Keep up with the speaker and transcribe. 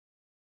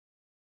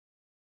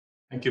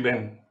Thank you,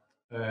 Ben.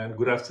 And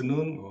good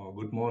afternoon, or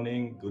good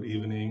morning, good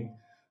evening.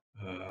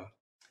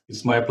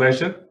 It's my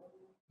pleasure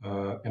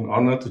and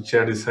honor to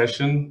chair this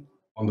session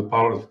on the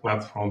power of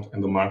platforms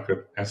and the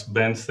market. As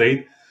Ben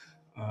said,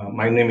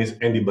 my name is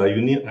Andy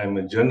Bayuni. I'm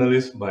a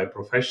journalist by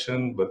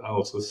profession, but I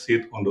also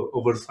sit on the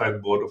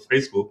oversight board of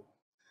Facebook.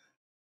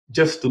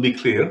 Just to be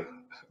clear,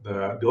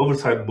 the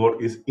oversight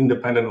board is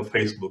independent of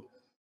Facebook.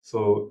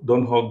 So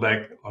don't hold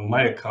back on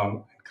my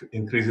account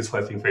in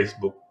criticizing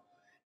Facebook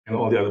and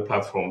all the other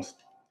platforms.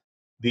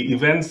 The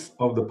events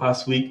of the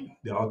past week,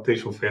 the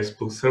outage of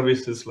Facebook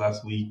services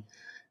last week,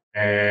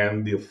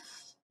 and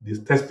this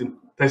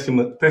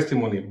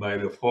testimony by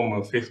the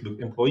former Facebook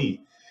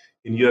employee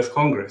in US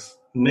Congress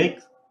make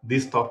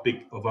this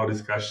topic of our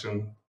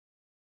discussion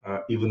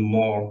even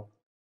more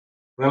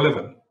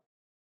relevant.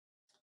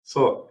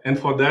 So, and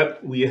for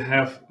that, we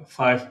have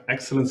 5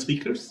 excellent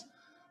speakers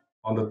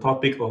on the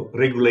topic of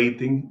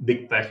regulating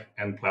big tech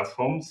and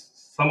platforms.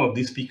 Some of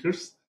these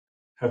speakers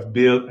have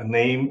built a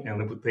name and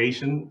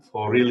reputation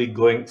for really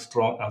going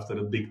strong after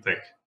the big tech.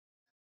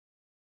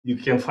 You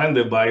can find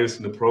their bios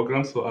in the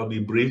program, so I'll be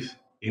brief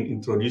in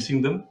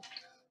introducing them.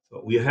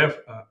 So we have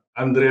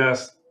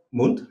Andreas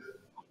Mundt.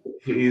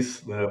 He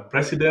is the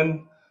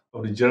president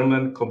of the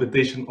German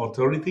Competition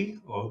Authority,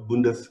 or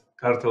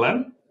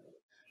Bundeskartellamt.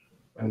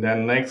 And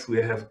then next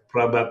we have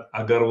Prabhat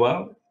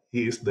Agarwal.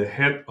 He is the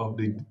head of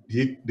the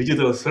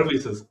Digital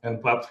Services and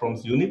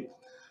Platforms Unit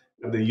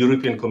at the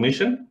European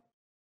Commission.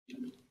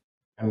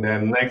 And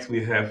then next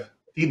we have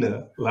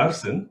Tine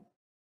Larsen,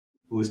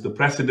 who is the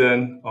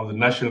president of the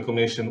National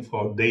Commission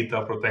for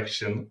Data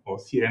Protection, or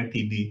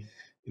CNPD,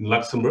 in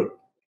Luxembourg.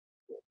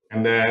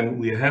 And then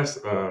we have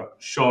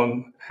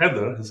Sean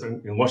Heather, who's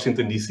in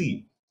Washington,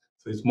 D.C.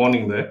 So it's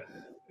morning there.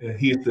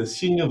 He is the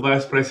senior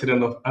vice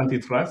president of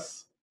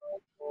Antitrust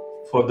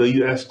for the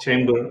U.S.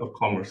 Chamber of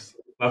Commerce.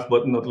 Last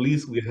but not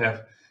least, we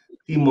have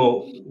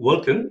Tiemo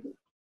Woelken.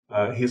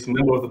 He's a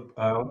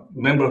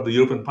member of the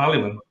European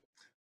Parliament.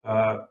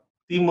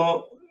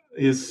 Tiemo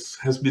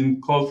has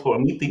been called for a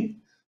meeting,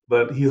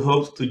 but he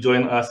hopes to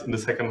join us in the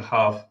second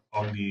half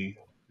of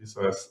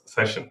this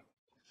session.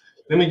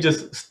 Let me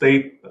just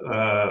state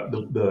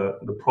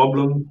the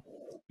problem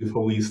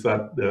before we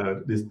start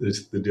the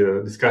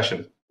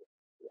discussion.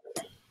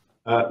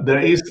 There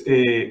is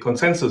a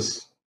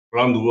consensus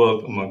around the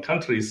world among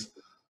countries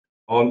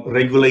on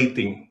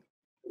regulating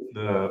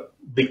the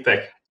big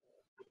tech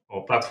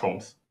or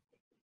platforms,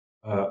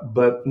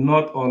 but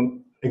not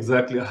on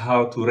exactly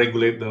how to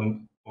regulate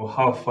them or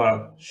how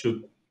far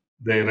should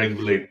they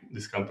regulate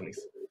these companies.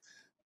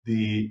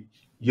 The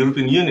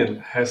European Union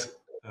has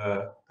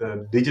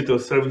the Digital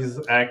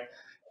Services Act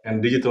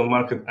and Digital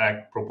Market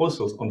Act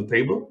proposals on the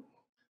table.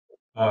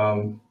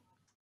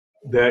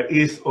 There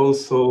is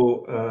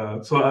also,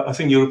 so I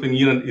think European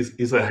Union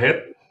is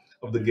ahead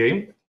of the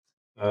game.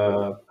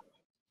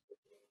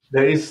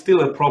 There is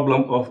still a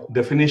problem of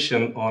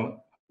definition on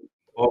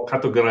or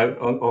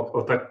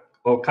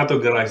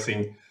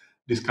categorizing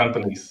these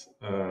companies.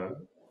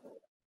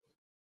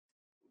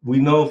 We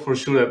know for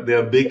sure that they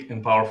are big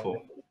and powerful.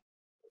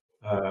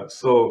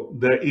 So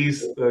there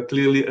is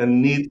clearly a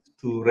need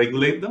to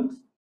regulate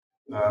them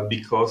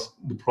because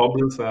the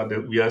problems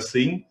that we are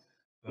seeing,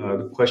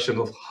 the question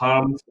of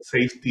harm,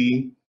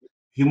 safety,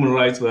 human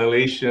rights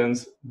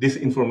violations,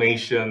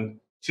 disinformation,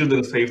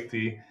 children's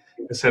safety,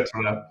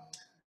 etc.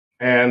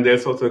 And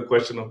there's also a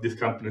question of these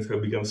companies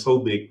have become so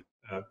big.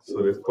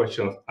 So there's a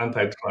question of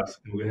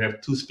antitrust. And we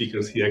have 2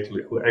 speakers here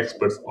actually who are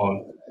experts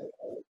on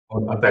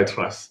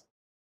antitrust.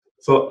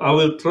 So I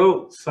will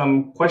throw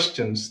some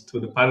questions to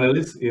the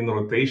panelists in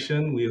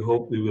rotation. We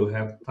hope we will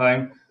have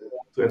time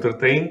to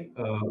entertain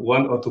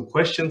 1 or 2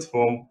 questions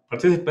from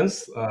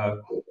participants.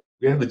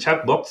 We have the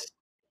chat box,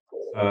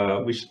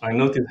 which I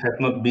noticed had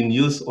not been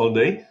used all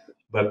day,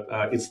 but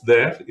it's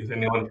there. If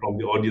anyone from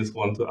the audience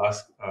wants to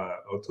ask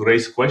or to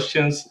raise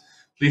questions,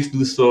 please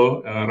do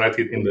so. Write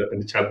it in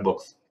the chat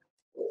box.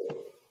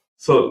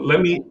 So let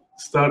me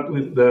start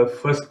with the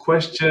first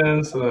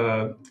questions.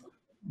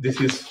 This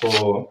is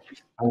for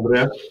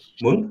Andreas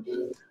Mundt.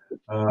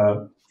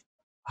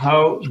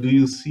 How do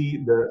you see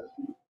the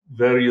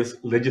various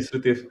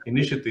legislative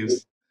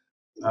initiatives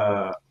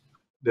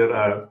that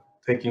are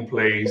taking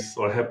place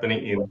or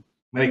happening in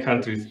many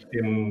countries,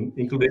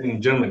 including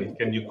in Germany?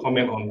 Can you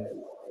comment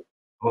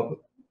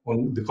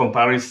on the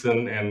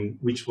comparison and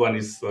which one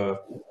is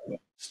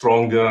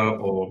stronger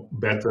or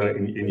better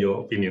in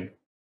your opinion?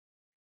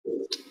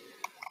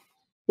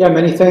 Yeah,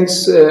 many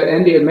thanks,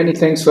 Andy, and many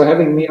thanks for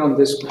having me on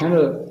this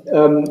panel.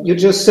 You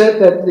just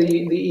said that the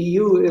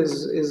EU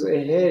is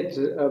ahead.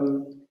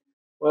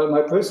 Well,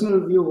 my personal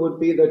view would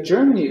be that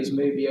Germany is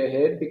maybe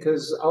ahead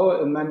because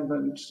our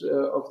amendment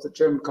of the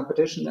German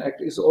Competition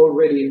Act is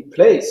already in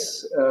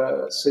place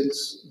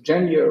since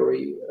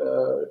January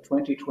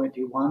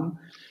 2021.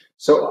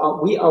 So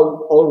we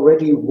are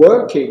already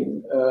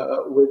working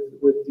with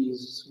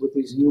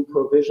these new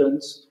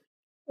provisions.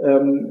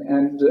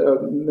 And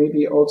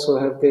maybe also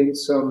have gained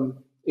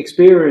some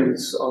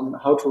experience on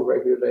how to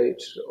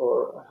regulate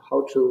or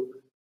how to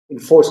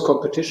enforce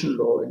competition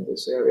law in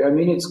this area. I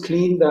mean, it's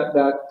clean that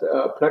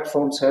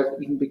platforms have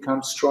even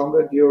become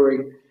stronger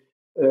during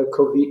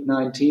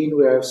COVID-19.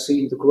 We have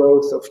seen the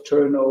growth of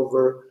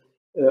turnover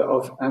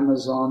of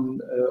Amazon,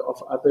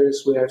 of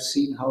others. We have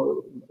seen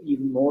how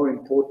even more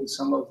important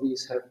some of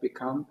these have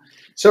become.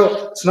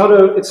 So it's not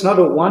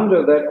a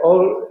wonder that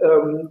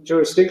all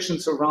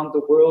jurisdictions around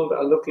the world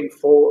are looking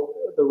for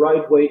the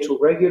right way to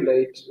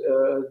regulate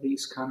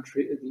these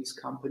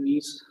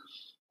companies,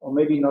 or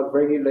maybe not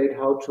regulate,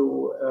 how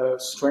to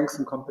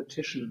strengthen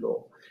competition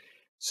law.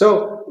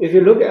 So if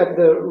you look at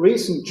the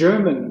recent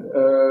German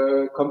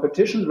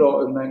competition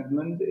law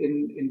amendment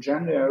in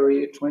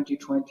January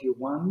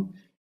 2021,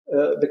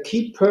 the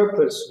key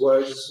purpose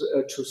was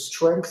to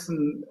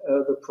strengthen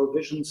the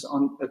provisions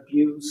on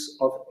abuse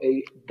of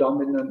a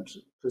dominant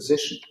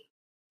position.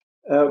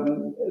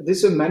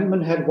 This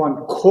amendment had one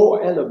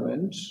core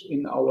element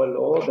in our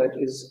law, that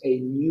is a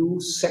new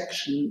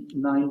section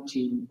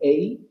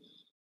 19A,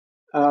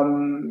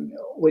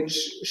 which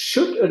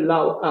should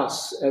allow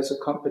us as a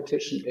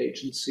competition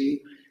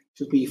agency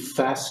to be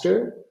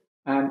faster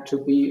and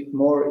to be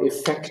more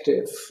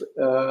effective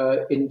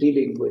in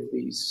dealing with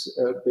these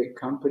big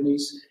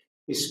companies,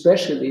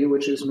 especially,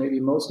 which is maybe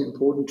most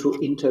important, to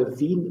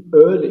intervene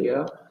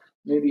earlier,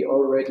 maybe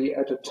already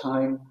at a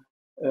time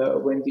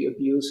when the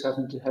abuse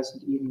hasn't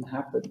even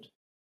happened.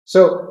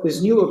 So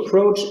this new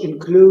approach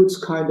includes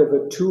kind of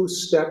a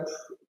two-step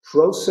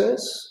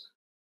process.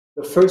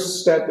 The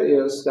first step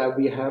is that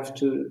we have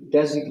to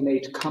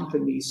designate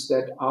companies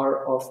that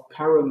are of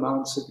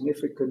paramount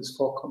significance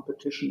for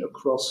competition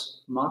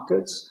across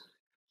markets.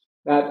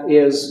 That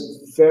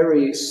is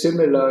very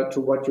similar to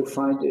what you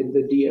find in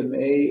the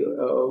DMA,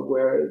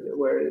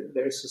 where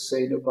there's a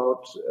saying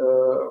about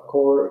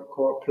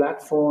core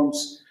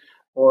platforms,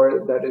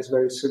 or that is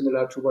very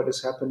similar to what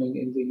is happening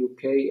in the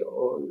UK,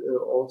 or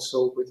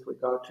also with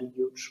regard to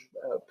huge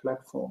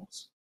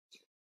platforms.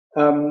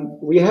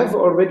 We have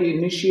already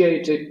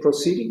initiated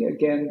proceeding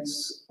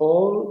against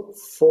all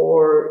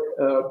four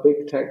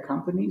big tech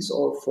companies,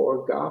 all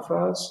four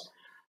GAFAs.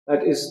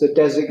 That is the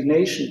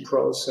designation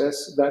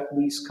process that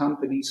these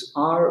companies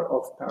are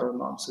of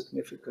paramount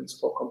significance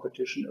for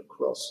competition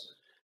across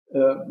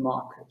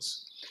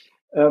markets.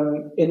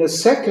 In a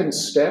second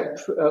step,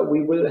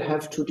 we will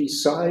have to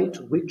decide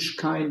which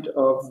kind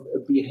of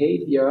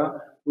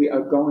behavior we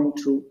are going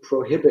to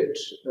prohibit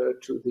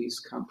to these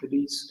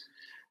companies.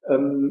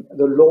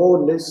 The law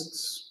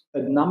lists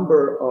a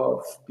number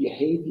of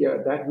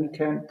behavior that we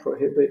can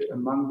prohibit.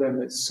 Among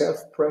them is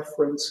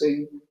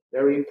self-preferencing,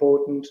 very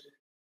important,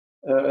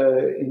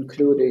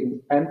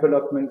 including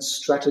envelopment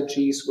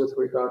strategies with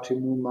regard to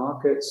new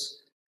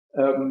markets.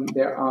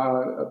 There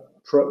are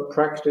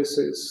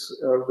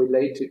practices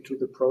related to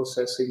the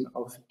processing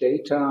of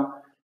data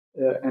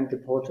and the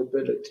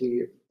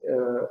portability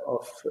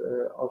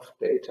of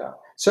data.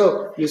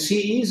 So you see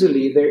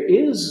easily there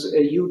is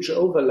a huge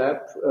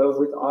overlap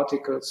with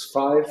Articles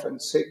 5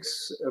 and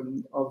 6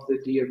 of the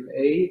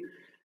DMA.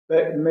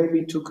 But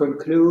maybe to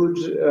conclude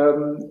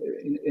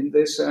in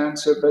this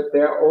answer, but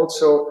there are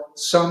also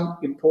some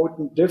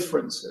important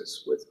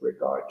differences with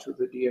regard to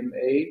the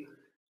DMA.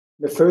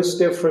 The first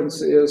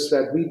difference is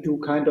that we do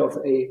kind of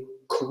a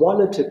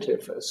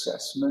qualitative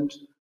assessment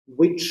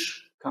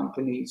which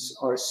companies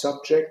are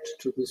subject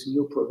to this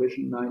new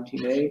provision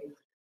 19A.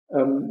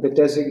 The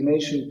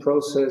designation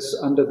process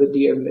under the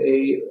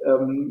DMA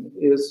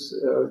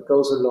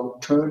goes along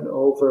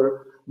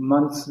turnover,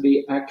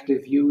 monthly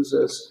active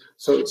users,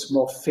 so it's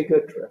more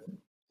figure-driven.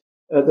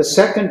 The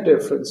second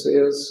difference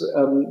is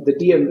the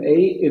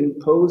DMA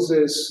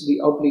imposes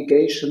the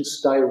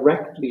obligations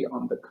directly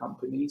on the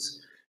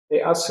companies.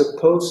 They are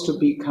supposed to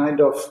be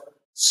kind of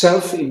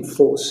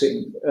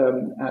self-enforcing,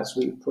 as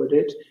we put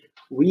it.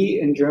 We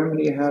in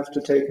Germany have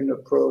to take an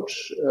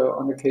approach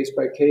on a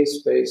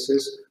case-by-case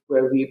basis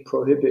where we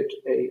prohibit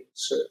a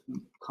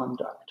certain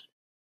conduct.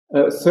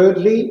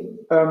 Thirdly,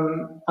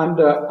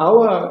 under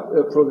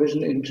our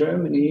provision in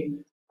Germany,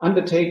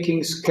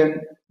 undertakings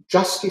can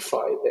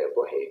justify their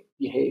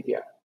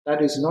behavior.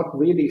 That is not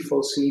really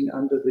foreseen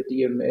under the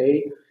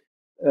DMA.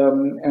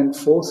 And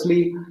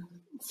fourthly,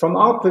 from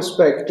our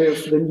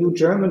perspective, the new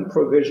German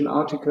provision,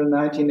 Article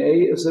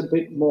 19A, is a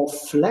bit more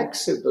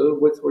flexible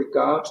with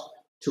regard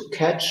to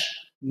catch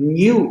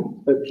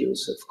new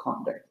abusive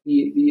conduct.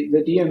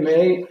 The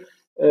DMA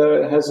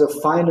has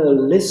a final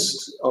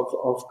list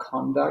of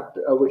conduct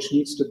which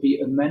needs to be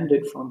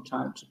amended from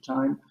time to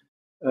time.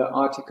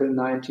 Article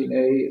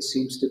 19A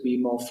seems to be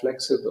more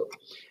flexible.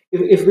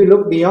 If we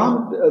look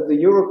beyond the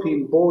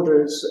European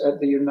borders at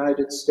the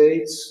United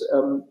States,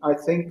 I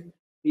think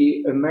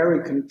the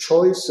American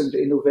Choice and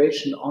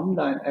Innovation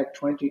Online Act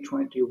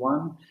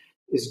 2021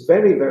 is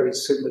very, very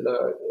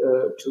similar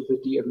to the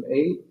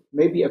DMA,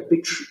 maybe a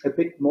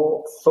bit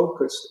more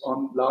focused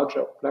on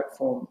larger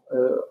platform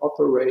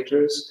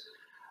operators.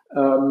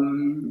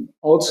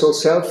 Also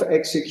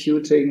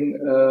self-executing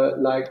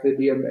like the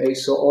DMA.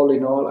 So all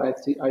in all,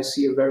 I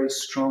see a very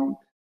strong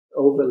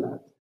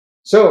overlap.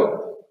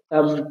 So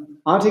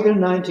Article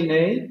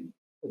 19A,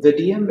 the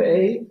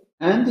DMA,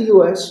 and the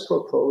US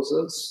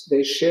proposals,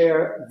 they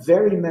share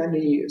very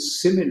many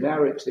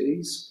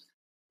similarities.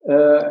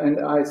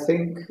 And I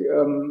think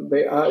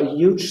they are a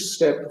huge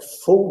step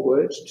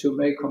forward to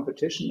make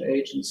competition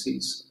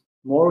agencies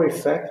more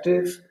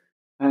effective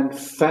and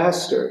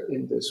faster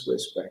in this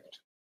respect.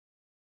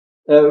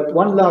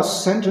 One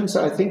last sentence.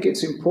 I think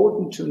it's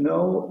important to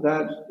know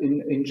that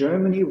in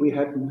Germany, we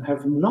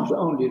have not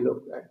only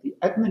looked at the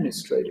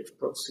administrative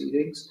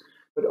proceedings,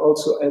 but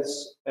also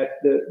at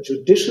the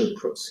judicial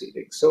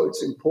proceedings. So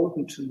it's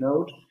important to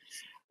note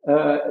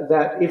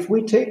that if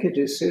we take a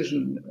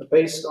decision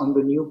based on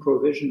the new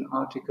provision,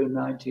 Article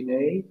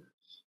 19a,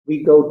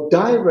 we go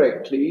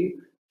directly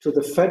to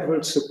the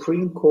Federal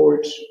Supreme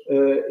Court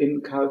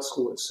in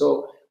Karlsruhe.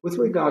 So with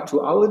regard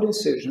to our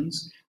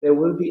decisions, there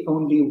will be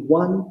only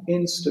one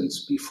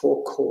instance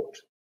before court.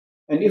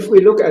 And if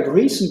we look at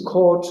recent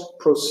court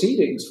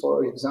proceedings,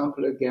 for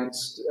example,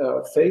 against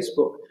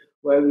Facebook,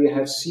 where we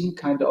have seen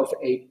kind of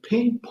a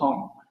ping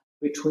pong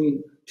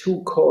between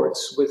two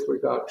courts with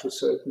regard to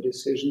certain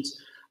decisions,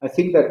 I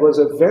think that was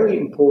a very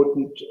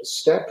important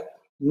step,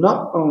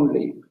 not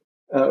only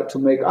to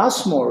make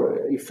us more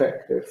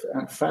effective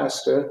and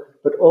faster,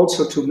 but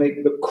also to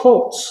make the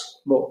courts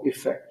more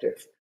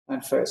effective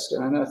and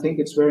faster. And I think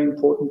it's very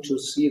important to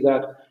see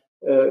that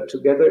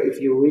together if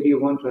you really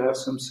want to have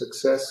some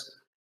success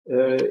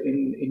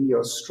in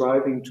your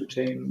striving to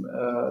tame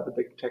the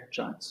big tech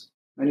giants.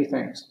 Many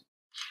thanks.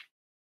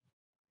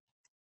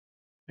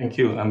 Thank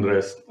you,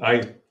 Andreas.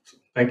 I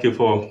thank you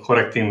for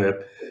correcting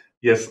that.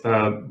 Yes,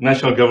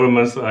 national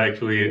governments are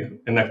actually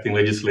enacting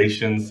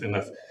legislations, and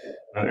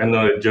I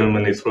know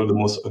Germany is probably the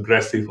most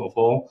aggressive of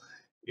all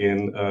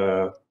in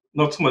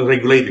not so much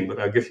regulating, but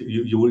I guess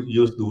you would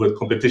use the word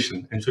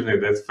competition, ensuring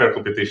that there's fair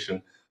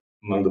competition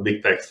among the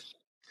big techs.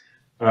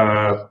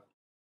 Let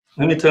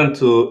me turn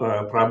to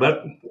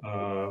Prabhat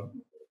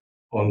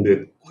on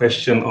the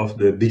question of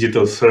the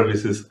Digital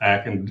Services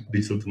Act and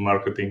Digital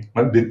Market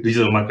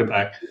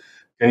Act.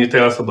 Can you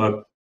tell us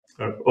about,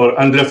 or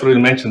Andreas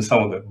already mentioned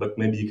some of it, but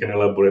maybe you can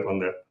elaborate on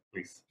that,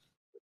 please.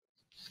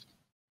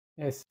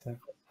 Yes.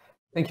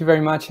 Thank you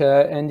very much,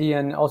 Andy,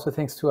 and also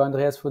thanks to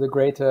Andreas for the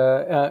great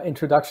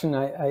introduction.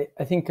 I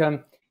think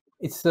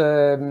it's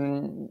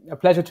a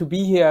pleasure to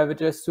be here, but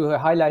just to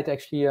highlight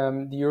actually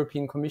the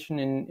European Commission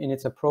in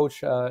its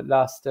approach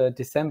last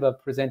December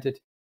presented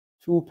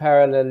two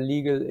parallel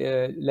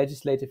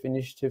legislative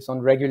initiatives on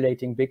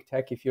regulating big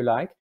tech, if you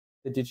like.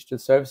 The Digital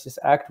Services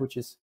Act, which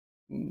is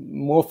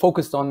more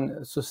focused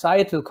on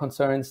societal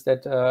concerns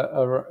that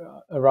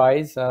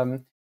arise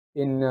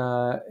in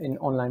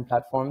online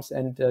platforms,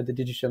 and the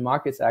Digital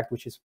Markets Act,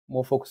 which is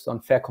more focused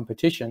on fair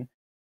competition.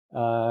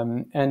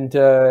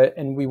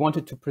 And we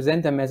wanted to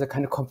present them as a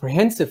kind of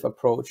comprehensive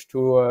approach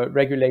to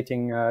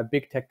regulating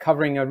big tech,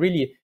 covering a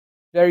really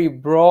very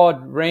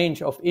broad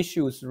range of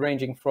issues,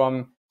 ranging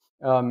from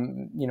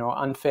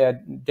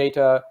unfair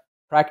data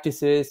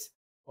practices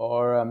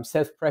or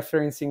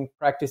self-preferencing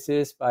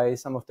practices by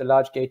some of the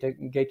large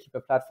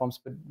gatekeeper platforms,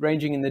 but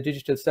ranging in the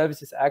Digital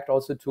Services Act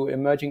also to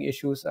emerging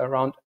issues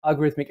around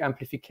algorithmic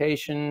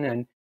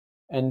amplification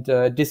and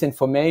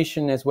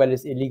disinformation, as well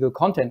as illegal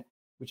content,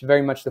 which is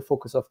very much the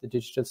focus of the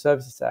Digital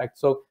Services Act.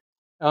 So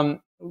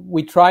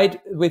we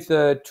tried with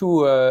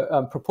two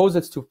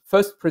proposals to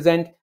first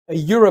present a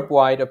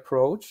Europe-wide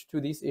approach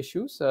to these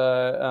issues,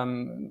 a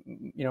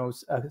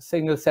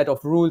single set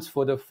of rules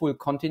for the full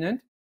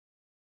continent.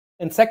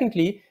 And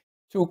secondly,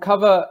 to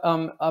cover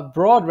a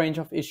broad range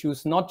of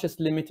issues, not just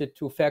limited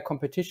to fair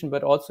competition,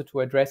 but also to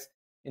address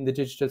in the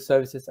Digital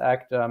Services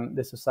Act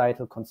the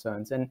societal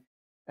concerns. And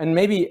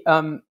maybe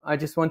I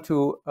just want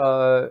to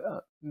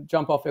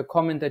jump off a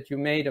comment that you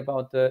made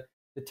about the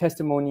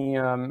testimony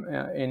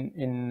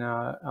in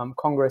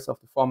Congress of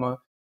the former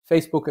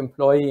Facebook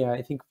employee.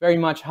 I think very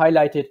much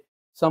highlighted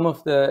some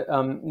of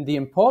the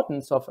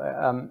importance of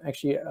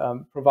actually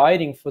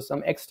providing for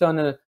some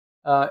external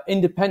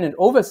independent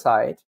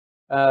oversight.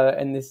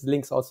 And this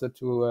links also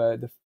to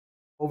the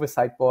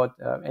oversight board,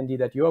 Andy,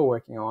 that you're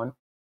working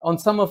on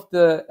some of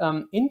the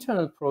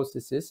internal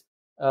processes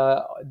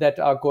that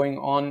are going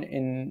on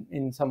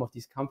in some of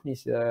these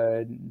companies.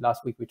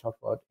 Last week we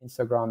talked about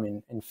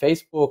Instagram and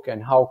Facebook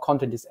and how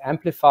content is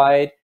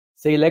amplified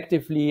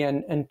selectively,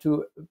 and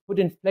to put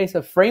in place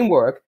a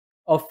framework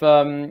of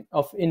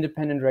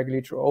independent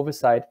regulatory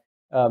oversight,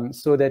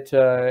 so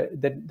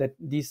that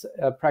these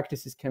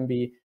practices can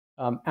be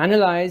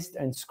analyzed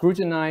and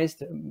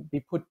scrutinized, be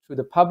put to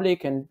the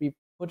public, and be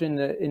put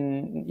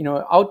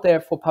out there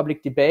for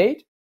public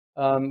debate,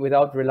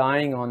 without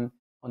relying on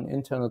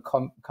internal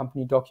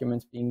company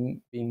documents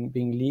being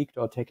leaked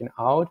or taken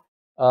out,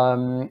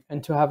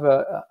 and to have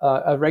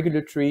a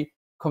regulatory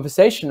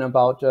conversation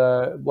about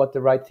what the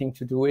right thing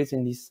to do is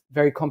in these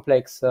very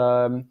complex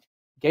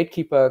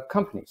gatekeeper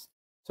companies.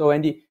 So,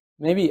 Andy,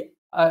 maybe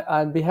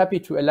I'd be happy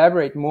to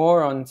elaborate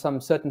more on some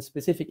certain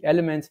specific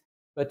elements.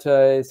 But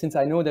since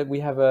I know that we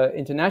have an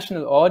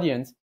international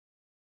audience,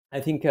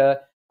 I think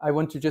I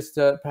want to just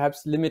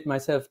perhaps limit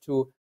myself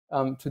to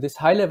this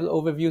high-level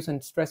overviews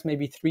and stress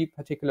maybe three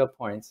particular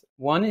points.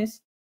 One is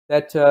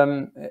that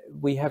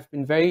we have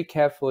been very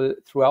careful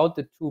throughout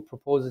the two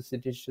proposals, the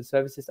Digital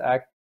Services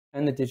Act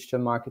and the Digital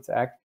Markets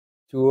Act,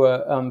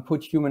 to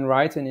put human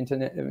rights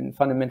and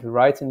fundamental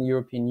rights in the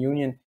European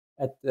Union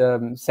at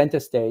the center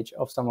stage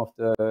of some of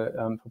the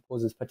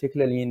proposals,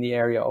 particularly in the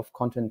area of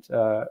content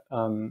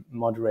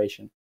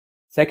moderation.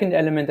 Second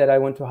element that I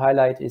want to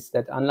highlight is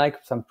that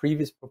unlike some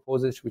previous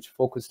proposals which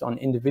focused on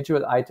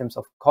individual items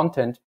of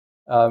content,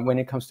 when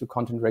it comes to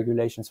content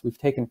regulations, we've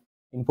taken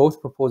in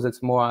both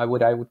proposals more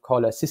what I would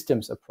call a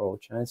systems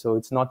approach. Right? So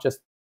it's not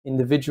just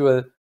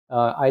individual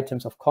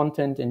items of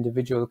content,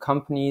 individual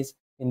companies,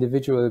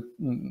 individual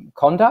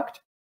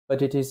conduct,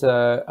 but it is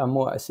a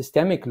more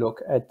systemic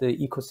look at the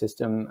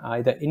ecosystem,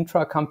 either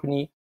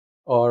intra-company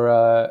or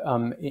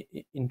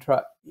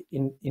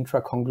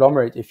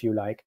intra-conglomerate, if you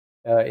like,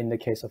 in the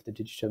case of the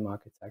Digital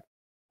Markets Act.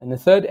 And the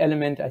third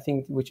element, I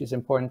think, which is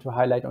important to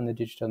highlight on the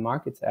Digital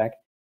Markets Act,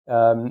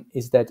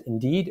 is that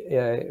indeed,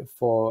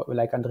 for,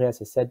 like Andreas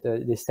has said,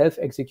 the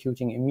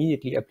self-executing,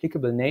 immediately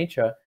applicable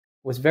nature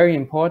was very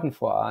important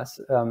for us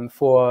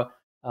for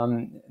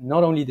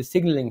not only the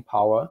signaling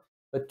power,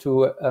 but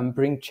to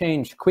bring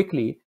change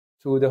quickly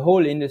to the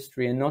whole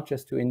industry and not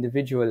just to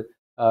individual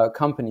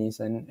companies.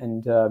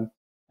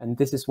 And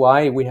this is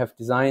why we have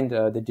designed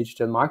the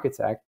Digital Markets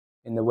Act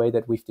in the way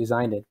that we've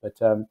designed it. But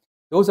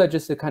those are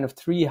just the kind of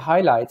three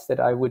highlights that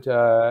I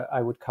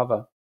would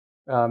cover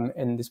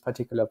in this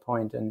particular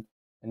point. And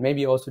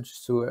maybe also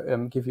just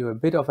to give you a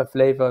bit of a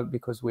flavor,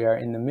 because we are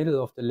in the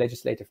middle of the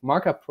legislative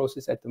markup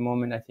process at the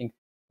moment, I think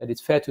that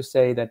it's fair to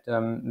say that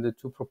the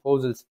two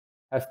proposals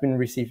have been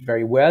received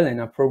very well and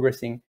are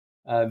progressing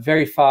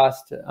very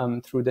fast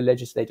through the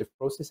legislative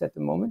process at the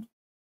moment.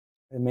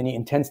 And many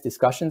intense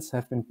discussions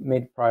have been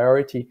made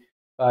priority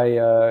by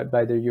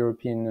the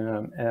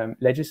European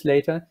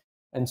legislator.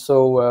 And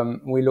so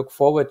we look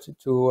forward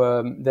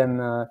to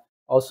them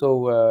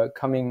also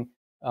coming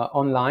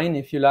online,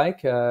 if you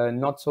like,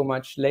 not so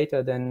much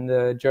later than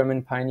the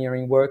German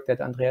pioneering work that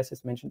Andreas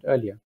has mentioned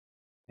earlier.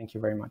 Thank you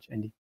very much,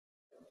 Andy.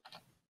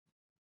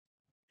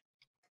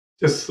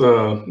 Just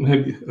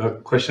maybe a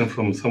question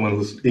from someone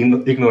who's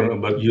ignorant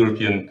about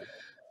European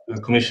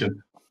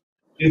Commission.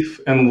 If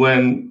and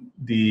when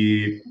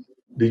the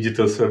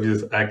Digital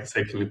Services Act is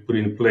actually put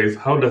in place,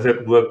 how does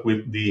that work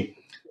with the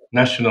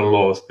national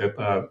laws that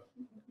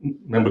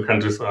member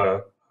countries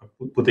are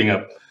putting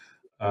up?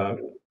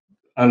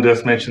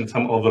 Andreas mentioned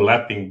some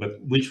overlapping, but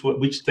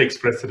which takes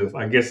precedence?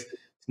 I guess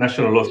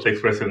national laws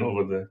takes precedence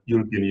over the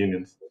European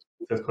Union. Is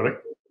that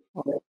correct?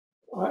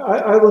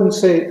 I wouldn't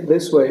say it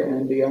this way,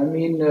 Andy. I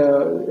mean,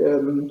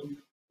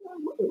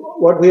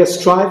 what we are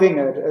striving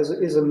at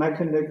is a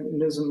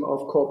mechanism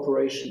of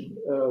cooperation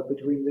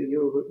between the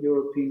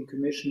European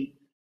Commission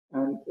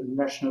and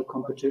national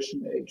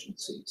competition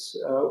agencies.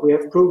 We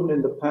have proven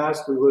in the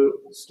past, we will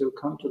still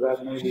come to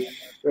that maybe,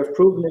 we have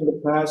proven in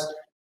the past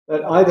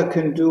that either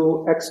can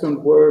do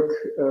excellent work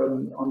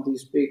on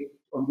these big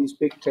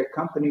tech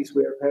companies.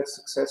 We have had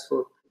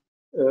successful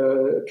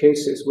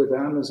cases with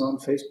Amazon,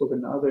 Facebook,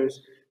 and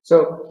others.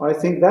 So I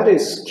think that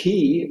is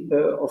key.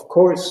 Of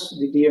course,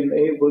 the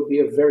DMA will be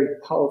a very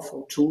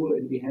powerful tool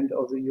in the hand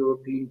of the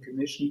European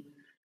Commission.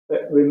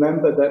 But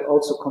remember that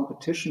also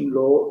competition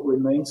law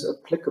remains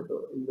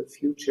applicable in the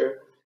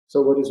future.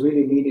 So what is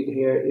really needed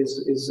here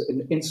is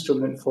an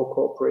instrument for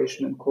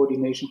cooperation and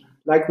coordination,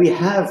 like we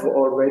have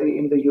already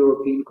in the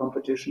European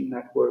Competition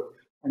Network,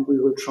 and we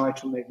will try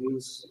to make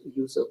use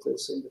of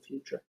this in the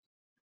future.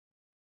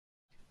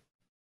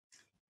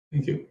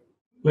 Thank you.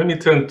 Let me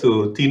turn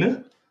to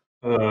Tine.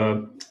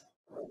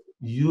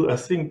 You, I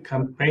think,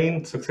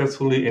 campaigned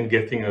successfully in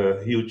getting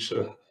a huge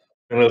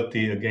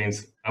penalty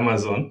against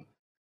Amazon.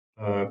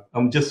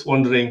 I'm just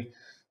wondering,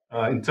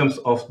 in terms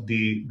of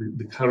the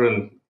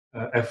current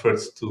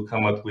efforts to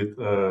come up with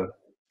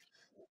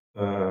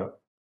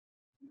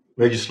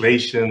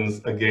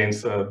legislations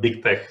against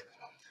big tech,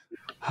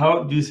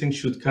 how do you think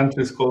should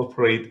countries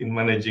cooperate in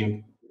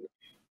managing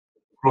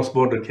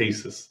cross-border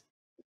cases?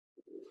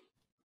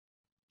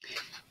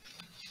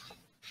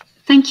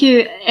 Thank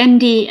you,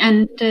 Andy,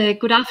 and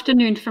good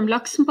afternoon from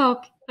Luxembourg.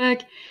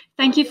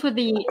 Thank you for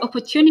the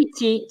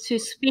opportunity to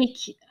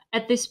speak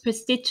at this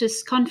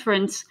prestigious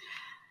conference.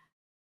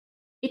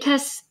 It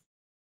has,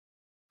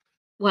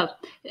 well,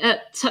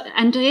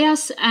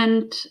 Andreas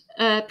and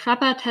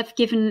Prabhat have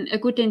given a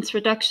good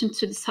introduction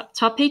to the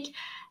topic.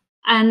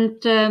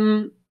 And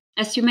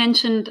as you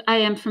mentioned, I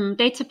am from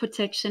data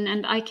protection,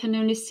 and I can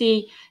only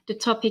see the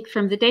topic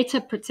from the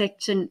data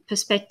protection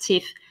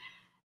perspective.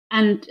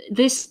 And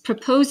this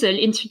proposal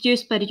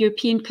introduced by the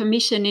European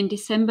Commission in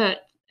December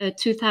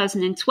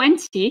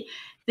 2020,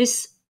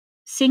 this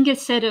single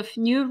set of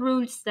new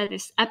rules that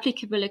is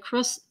applicable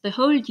across the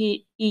whole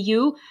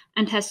EU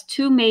and has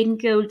two main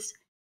goals.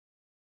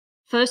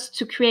 First,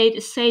 to create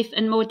a safe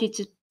and more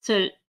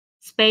digital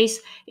space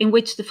in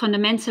which the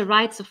fundamental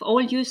rights of all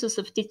users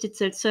of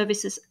digital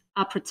services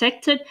are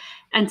protected.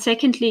 And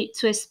secondly,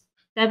 to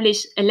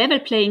establish a level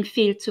playing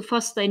field to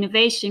foster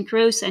innovation,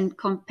 growth and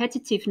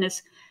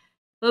competitiveness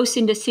both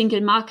in the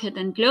single market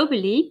and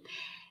globally.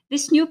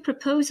 This new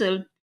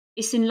proposal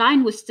is in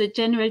line with the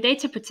General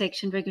Data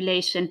Protection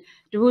Regulation,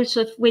 the rules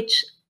of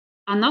which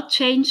are not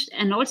changed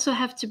and also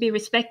have to be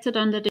respected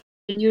under the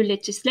new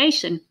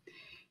legislation.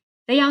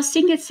 They are a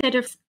single set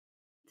of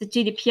the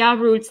GDPR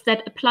rules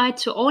that apply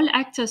to all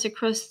actors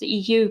across the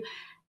EU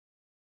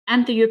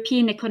and the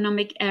European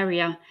Economic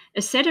Area,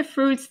 a set of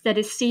rules that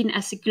is seen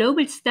as a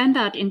global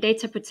standard in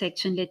data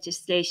protection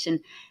legislation,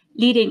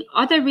 leading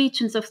other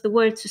regions of the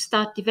world to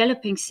start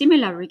developing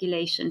similar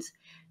regulations.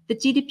 The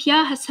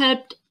GDPR has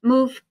helped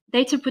move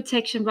data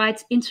protection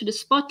rights into the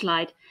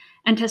spotlight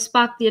and has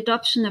sparked the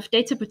adoption of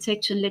data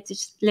protection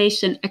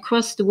legislation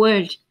across the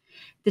world.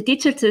 The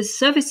Digital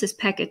Services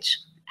Package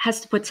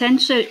has the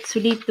potential to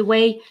lead the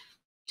way,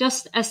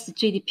 just as the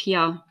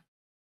GDPR.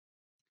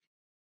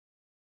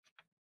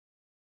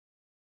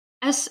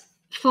 As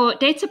for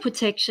data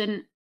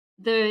protection,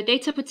 the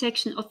data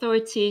protection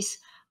authorities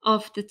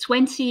of the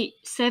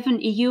 27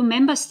 EU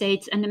member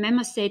states and the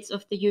member states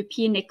of the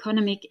European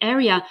Economic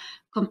Area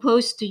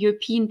compose the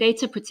European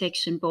Data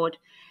Protection Board.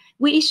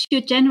 We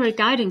issued general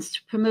guidance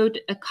to promote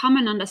a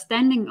common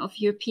understanding of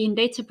European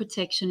data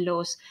protection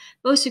laws,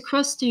 both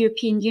across the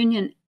European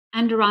Union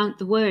and around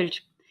the world.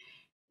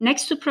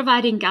 Next to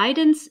providing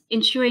guidance,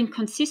 ensuring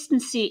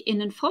consistency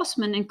in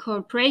enforcement and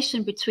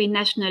cooperation between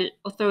national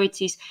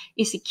authorities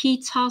is a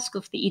key task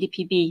of the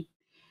EDPB.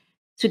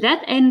 To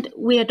that end,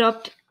 we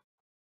adopt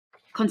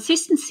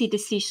consistency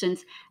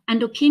decisions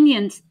and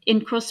opinions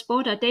in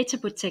cross-border data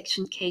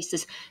protection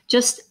cases,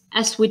 just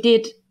as we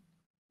did,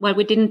 well,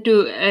 we didn't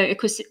do a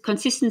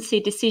consistency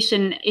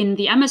decision in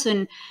the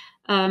Amazon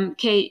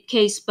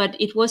case, but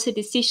it was a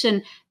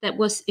decision that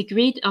was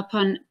agreed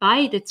upon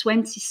by the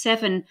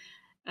 27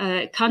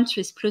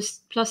 countries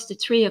plus the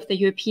 3 of the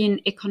European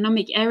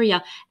Economic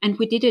Area, and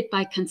we did it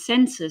by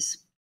consensus,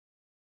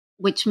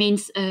 which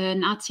means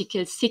an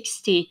Article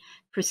 60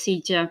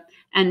 procedure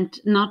and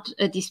not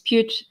a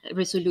dispute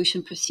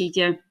resolution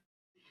procedure.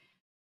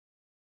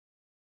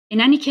 In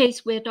any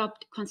case, we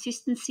adopt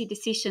consistency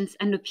decisions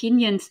and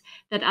opinions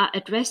that are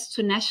addressed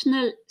to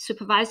national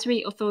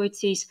supervisory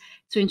authorities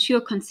to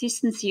ensure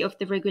consistency of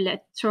the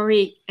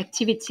regulatory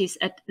activities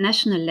at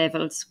national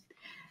levels.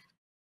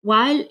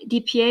 While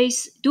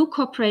DPAs do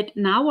cooperate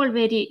now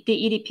already, the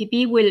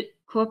EDPB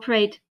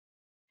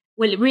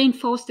will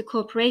reinforce the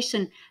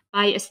cooperation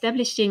by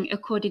establishing a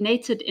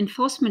coordinated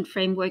enforcement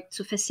framework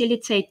to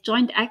facilitate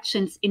joint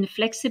actions in a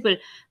flexible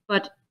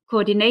but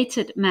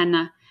coordinated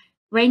manner,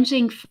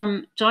 ranging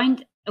from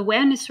joint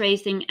awareness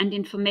raising and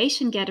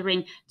information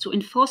gathering to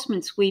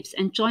enforcement sweeps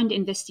and joint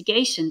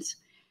investigations.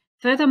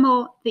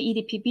 Furthermore, the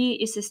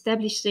EDPB is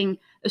establishing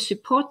a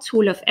support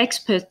tool of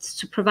experts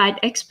to provide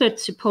expert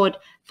support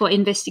for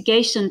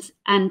investigations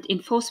and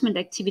enforcement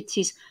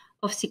activities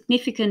of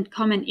significant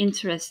common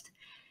interest.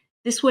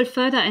 This will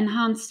further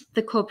enhance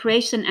the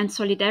cooperation and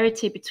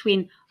solidarity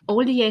between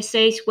all the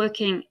ESAs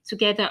working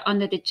together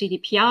under the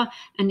GDPR,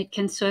 and it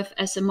can serve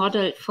as a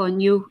model for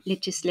new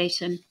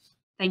legislation.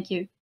 Thank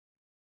you.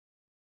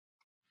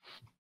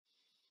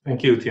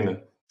 Thank you, Tine.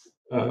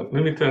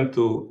 Let me turn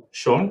to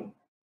Sean.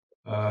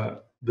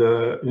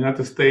 The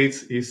United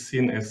States is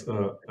seen as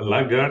a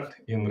laggard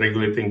in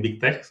regulating big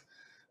tech,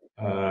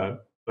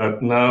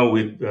 but now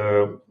with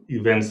the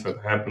events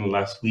that happened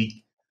last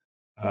week,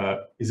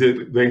 is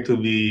it going to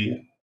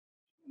be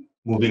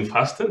moving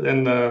faster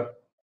than has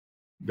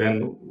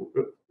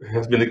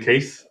been the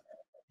case?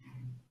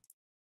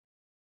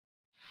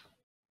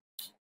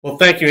 Well,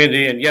 thank you,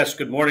 Indy, and yes,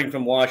 good morning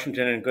from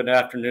Washington, and good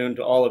afternoon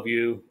to all of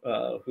you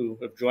who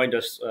have joined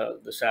us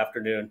this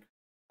afternoon.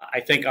 I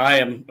think I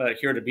am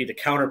here to be the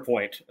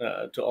counterpoint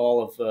to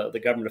all of the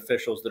government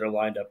officials that are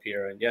lined up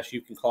here. And yes,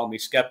 you can call me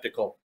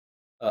skeptical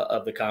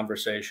of the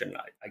conversation.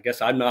 I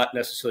guess I'm not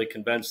necessarily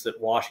convinced that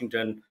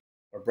Washington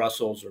or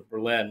Brussels or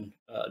Berlin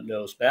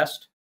knows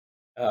best.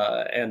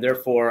 And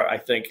therefore, I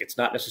think it's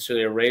not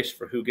necessarily a race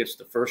for who gets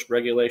the first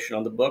regulation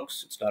on the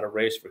books. It's not a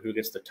race for who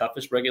gets the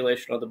toughest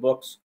regulation on the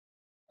books.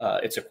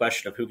 It's a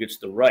question of who gets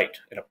the right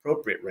and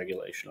appropriate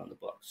regulation on the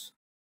books.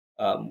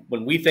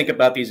 When we think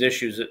about these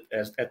issues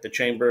at the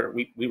Chamber,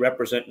 we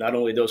represent not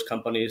only those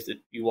companies that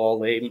you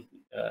all name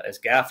as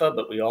GAFA,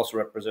 but we also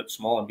represent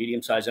small and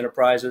medium-sized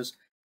enterprises.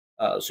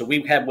 So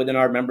we have within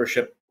our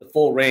membership the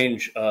full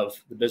range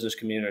of the business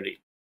community.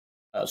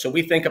 So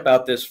we think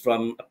about this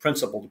from a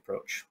principled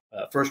approach.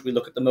 First, we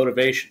look at the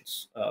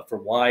motivations for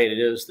why it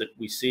is that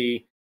we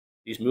see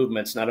these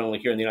movements, not only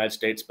here in the United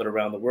States, but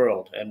around the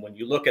world. And when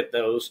you look at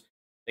those,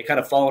 they kind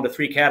of fall into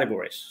 3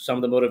 categories. Some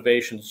of the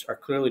motivations are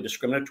clearly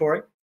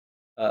discriminatory.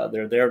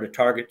 They're there to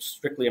target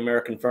strictly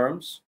American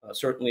firms.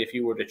 Certainly, if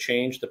you were to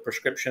change the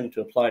prescription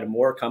to apply to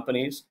more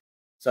companies,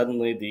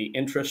 suddenly the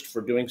interest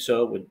for doing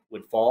so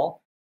would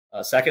fall.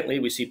 Secondly,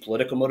 we see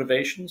political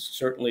motivations.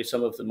 Certainly,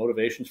 some of the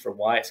motivations for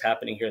why it's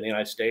happening here in the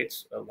United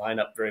States line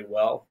up very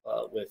well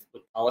with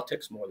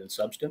politics more than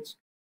substance.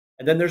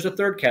 And then there's a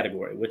third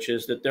category, which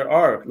is that there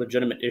are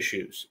legitimate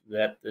issues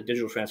that the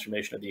digital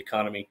transformation of the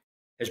economy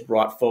has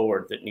brought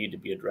forward that need to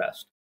be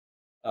addressed.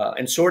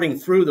 And sorting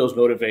through those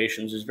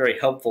motivations is very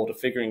helpful to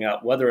figuring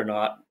out whether or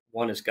not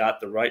one has got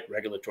the right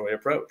regulatory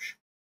approach.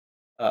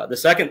 The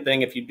second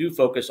thing, if you do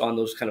focus on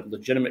those kind of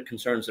legitimate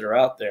concerns that are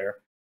out there,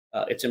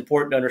 it's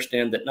important to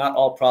understand that not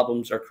all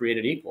problems are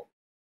created equal.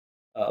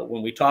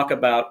 When we talk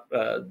about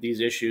these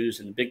issues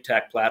and big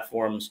tech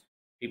platforms,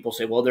 people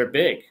say, well, they're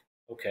big.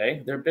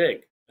 Okay, they're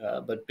big.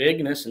 But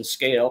bigness and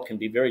scale can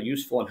be very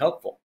useful and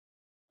helpful.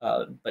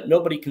 But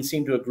nobody can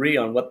seem to agree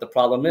on what the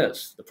problem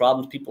is. The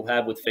problems people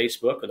have with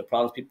Facebook, or the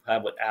problems people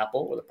have with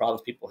Apple, or the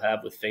problems people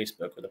have with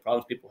Facebook, or the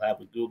problems people have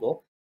with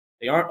Google,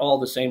 they aren't all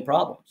the same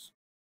problems.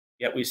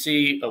 Yet we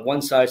see a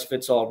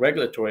one-size-fits-all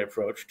regulatory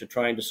approach to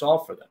trying to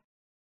solve for them.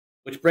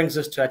 Which brings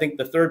us to, I think,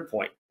 the third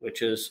point,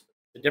 which is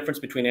the difference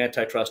between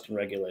antitrust and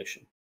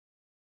regulation.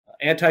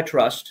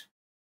 Antitrust,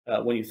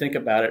 when you think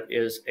about it,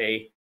 is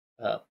a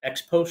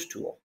ex post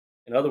tool.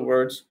 In other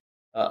words,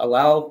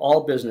 allow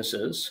all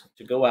businesses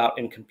to go out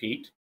and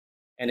compete.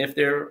 And if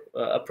their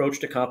approach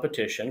to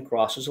competition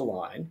crosses a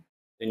line,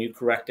 then you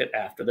correct it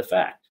after the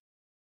fact.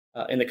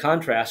 In the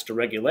contrast to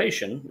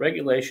regulation,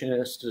 regulation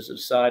is to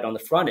decide on the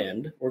front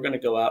end, we're going to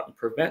go out and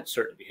prevent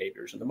certain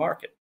behaviors in the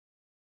market.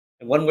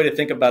 And one way to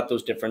think about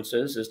those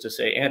differences is to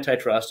say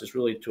antitrust is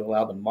really to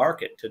allow the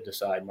market to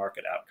decide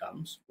market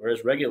outcomes,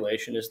 whereas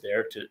regulation is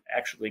there to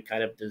actually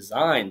kind of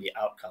design the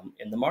outcome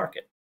in the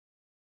market.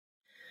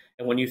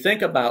 And when you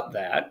think about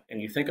that, and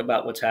you think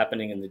about what's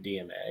happening in the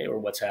DMA, or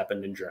what's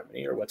happened in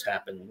Germany, or what's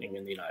happening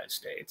in the United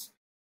States,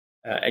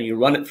 and you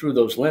run it through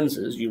those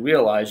lenses, you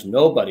realize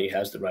nobody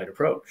has the right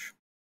approach.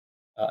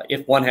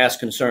 If one has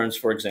concerns,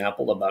 for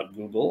example, about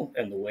Google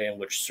and the way in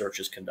which search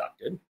is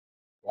conducted,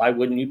 why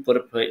wouldn't you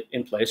put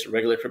in place a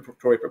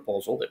regulatory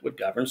proposal that would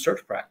govern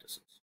search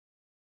practices?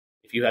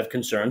 If you have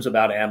concerns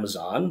about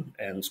Amazon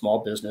and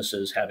small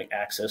businesses having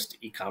access to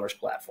e-commerce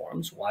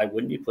platforms, why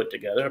wouldn't you put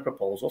together a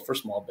proposal for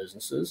small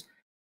businesses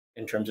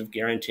in terms of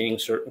guaranteeing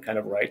certain kind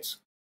of rights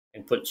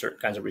and put certain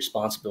kinds of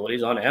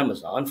responsibilities on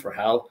Amazon for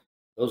how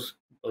those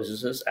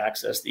businesses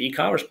access the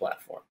e-commerce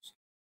platforms,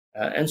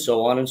 and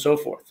so on and so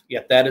forth?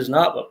 Yet that is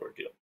not what we're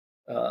doing.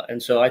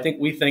 And so I think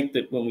we think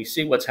that when we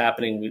see what's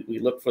happening, we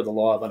look for the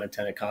law of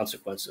unintended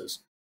consequences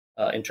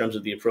in terms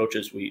of the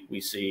approaches we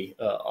see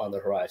on the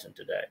horizon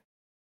today.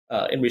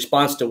 In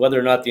response to whether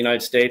or not the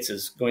United States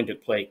is going to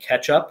play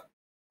catch up,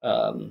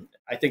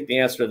 I think the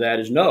answer to that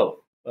is no.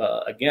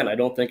 Again, I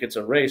don't think it's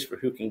a race for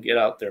who can get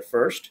out there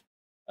first.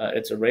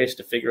 It's a race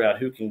to figure out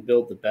who can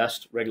build the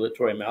best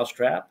regulatory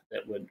mousetrap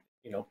that would,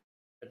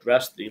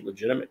 address the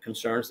legitimate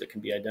concerns that can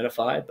be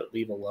identified, but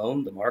leave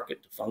alone the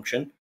market to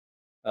function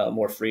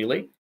more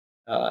freely.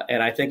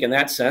 And I think in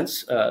that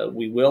sense,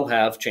 we will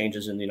have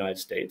changes in the United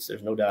States.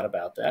 There's no doubt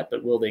about that.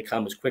 But will they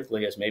come as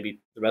quickly as maybe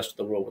the rest of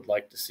the world would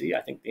like to see?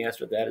 I think the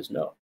answer to that is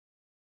no.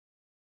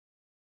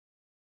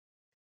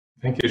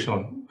 Thank you,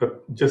 Sean.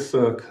 But just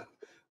a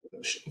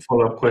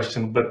follow-up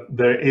question. But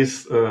there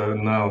is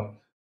now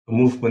a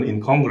movement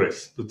in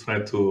Congress to try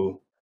to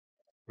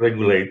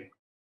regulate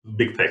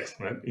big tech,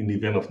 right? In the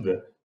event of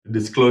the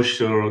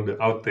disclosure, the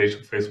outage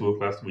of Facebook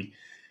last week,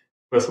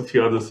 plus a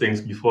few other things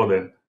before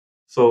then.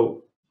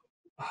 So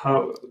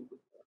how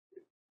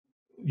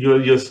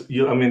you're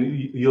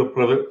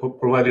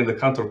providing the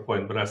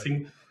counterpoint, but I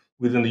think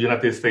within the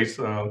United States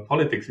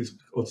politics is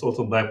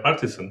also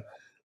bipartisan,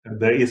 and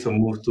there is a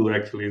move to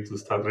actually to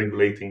start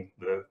regulating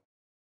the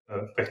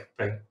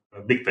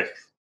big tech.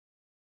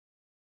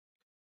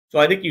 So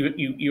I think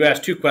you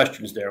asked two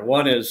questions there.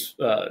 One is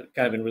kind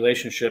of in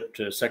relationship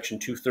to Section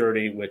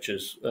 230, which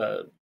is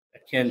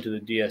akin to the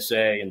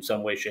DSA in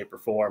some way, shape, or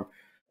form.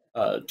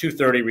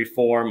 230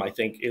 reform, I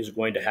think, is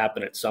going to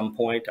happen at some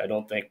point. I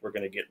don't think we're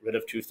going to get rid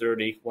of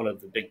 230. One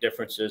of the big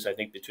differences, I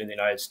think, between the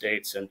United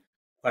States and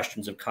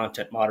questions of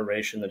content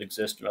moderation that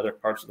exist in other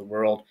parts of the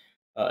world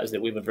is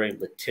that we have a very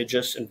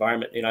litigious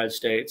environment in the United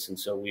States. And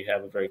so we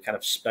have a very kind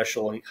of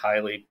special,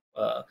 highly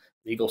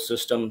legal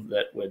system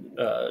that would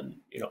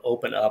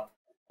open up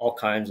all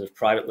kinds of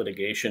private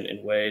litigation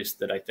in ways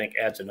that I think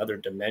adds another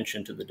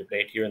dimension to the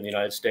debate here in the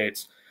United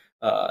States.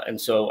 And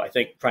so I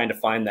think trying to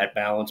find that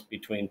balance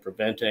between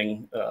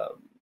preventing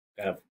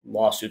kind of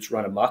lawsuits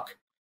run amok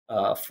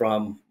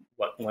from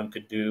what one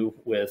could do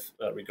with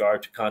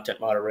regard to content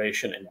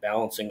moderation and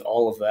balancing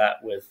all of that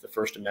with the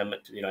First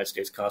Amendment to the United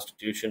States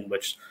Constitution,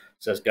 which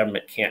says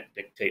government can't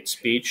dictate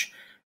speech.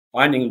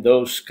 Finding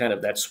those kind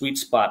of that sweet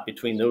spot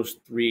between those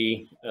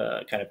three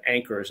kind of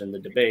anchors in the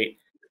debate,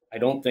 I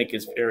don't think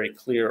is very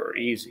clear or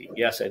easy.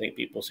 Yes, I think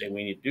people say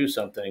we need to do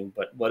something,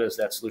 but what does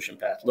that solution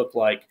path look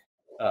like?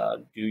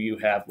 Do you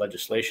have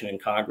legislation in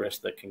Congress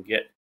that can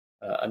get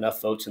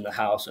enough votes in the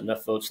House,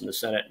 enough votes in the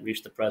Senate, and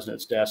reach the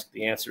president's desk?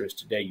 The answer is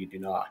today you do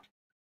not.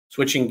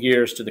 Switching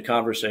gears to the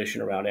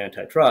conversation around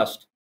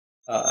antitrust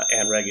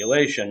and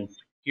regulation,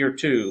 here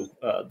too,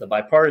 the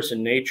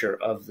bipartisan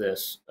nature of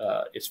this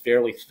is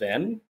fairly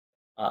thin.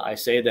 I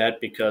say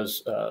that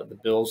because the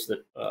bills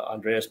that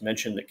Andreas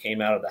mentioned that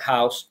came out of the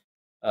House,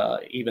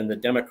 even the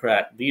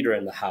Democrat leader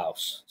in the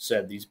House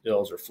said these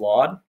bills are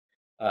flawed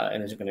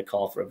and is going to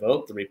call for a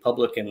vote. The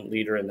Republican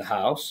leader in the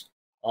House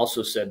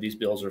also said these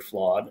bills are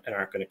flawed and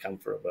aren't going to come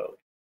for a vote.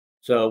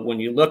 So when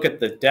you look at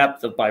the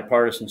depth of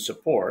bipartisan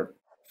support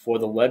for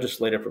the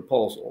legislative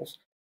proposals,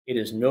 It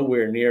is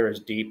nowhere near as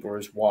deep or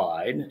as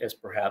wide as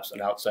perhaps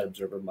an outside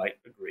observer might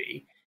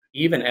agree,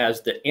 even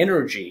as the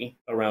energy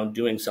around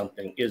doing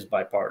something is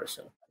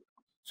bipartisan.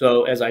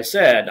 So as I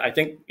said, I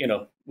think,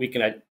 we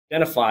can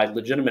identify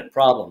legitimate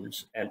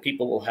problems and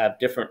people will have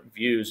different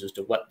views as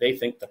to what they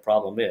think the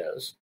problem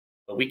is,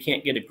 but we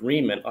can't get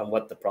agreement on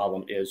what the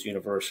problem is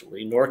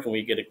universally, nor can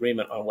we get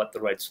agreement on what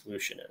the right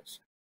solution is.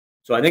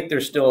 So I think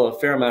there's still a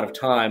fair amount of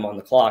time on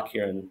the clock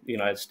here in the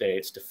United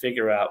States to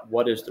figure out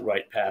what is the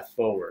right path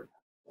forward,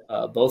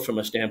 both from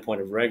a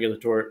standpoint of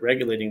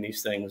regulating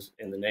these things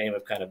in the name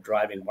of kind of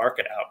driving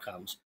market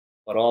outcomes,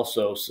 but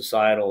also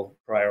societal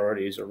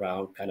priorities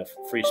around kind of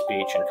free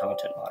speech and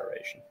content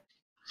moderation.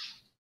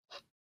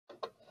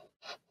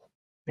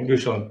 Thank you,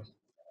 Sean.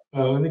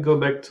 Let me go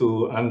back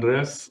to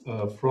Andreas.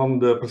 From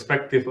the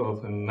perspective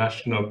of a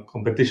national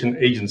competition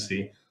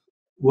agency,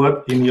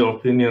 what, in your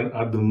opinion,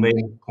 are the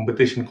main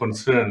competition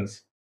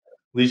concerns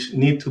which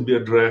need to be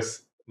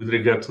addressed with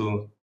regard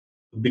to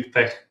big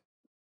tech?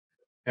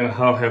 And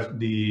how have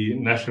the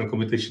national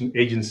competition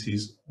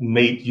agencies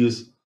made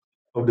use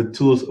of the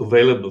tools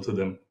available to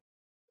them?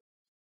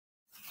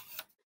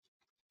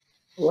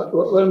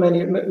 Well,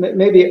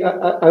 maybe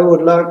I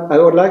would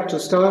like to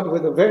start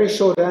with a very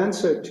short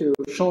answer to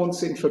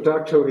Sean's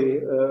introductory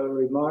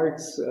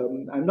remarks.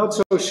 I'm not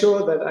so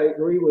sure that I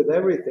agree with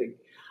everything.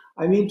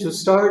 I mean, to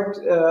start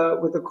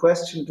with the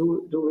question,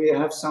 do we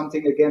have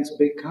something against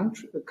big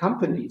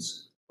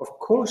companies? Of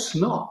course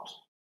not.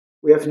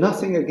 We have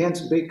nothing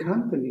against big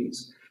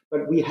companies,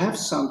 but we have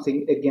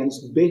something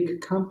against big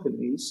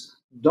companies,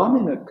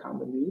 dominant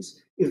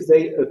companies, if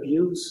they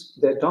abuse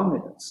their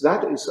dominance.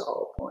 That is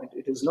our point.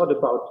 It is not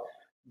about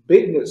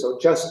bigness or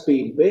just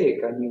being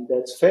big. I mean,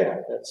 that's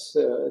fair.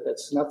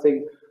 That's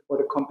nothing what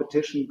a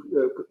competition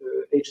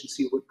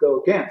agency would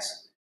go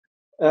against.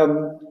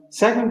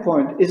 Second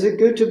point, is it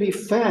good to be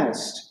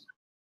fast?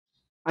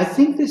 I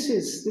think this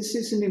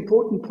is an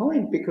important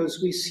point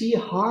because we see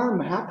harm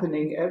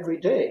happening every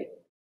day.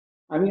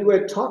 I mean,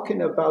 we're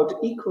talking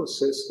about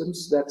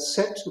ecosystems that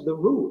set the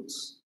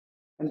rules.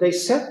 And they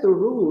set the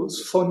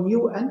rules for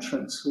new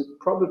entrants who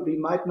probably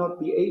might not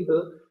be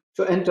able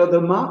to enter the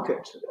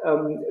market.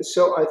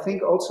 So I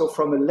think also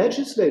from a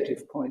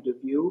legislative point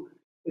of view,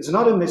 it's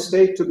not a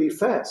mistake to be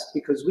fast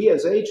because we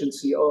as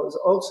agency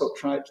also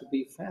try to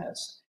be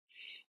fast.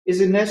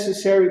 Is it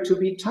necessary to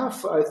be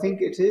tough? I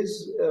think it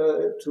is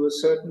to a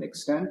certain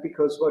extent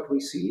because what we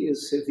see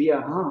is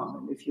severe harm.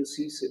 And if you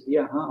see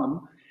severe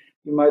harm,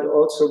 you might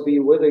also be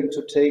willing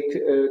to take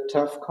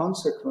tough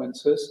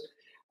consequences.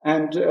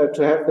 And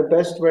to have the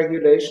best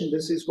regulation,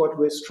 this is what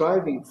we're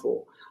striving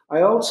for.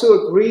 I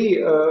also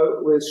agree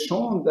with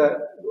Sean that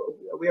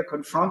we are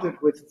confronted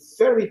with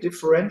very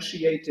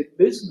differentiated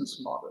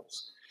business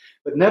models.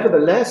 But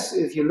nevertheless,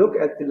 if you look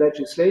at the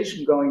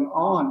legislation going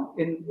on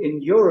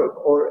in Europe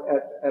or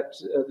at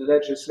the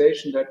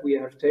legislation that we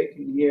have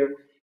taken here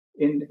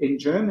in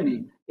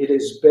Germany, it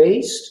is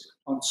based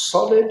on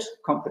solid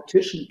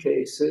competition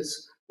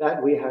cases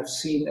that we have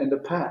seen in the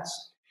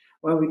past.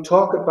 When we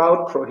talk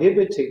about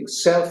prohibiting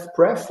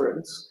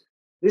self-preference,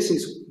 this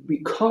is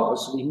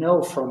because we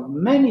know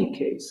from many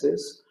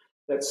cases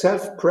that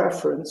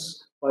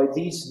self-preference by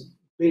these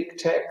big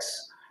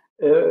techs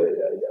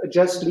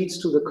just leads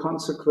to the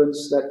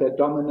consequence that their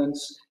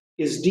dominance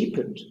is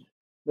deepened.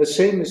 The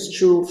same is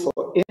true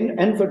for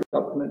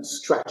envelopment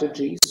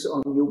strategies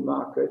on new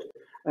market,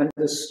 and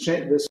the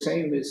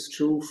same is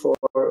true for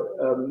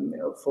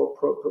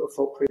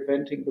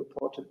preventing the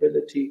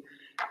portability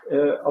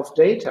of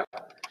data.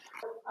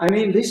 I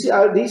mean, these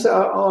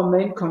are our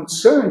main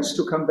concerns.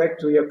 To come back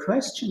to your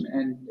question,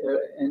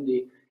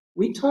 Andy,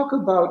 we talk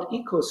about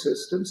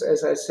ecosystems,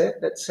 as I said,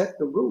 that set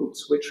the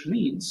rules, which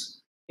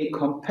means a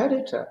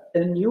competitor,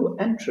 a new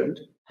entrant,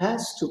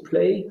 has to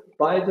play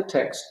by the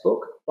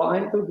textbook,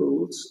 by the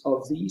rules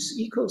of these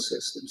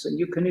ecosystems. And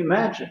you can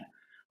imagine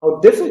how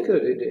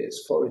difficult it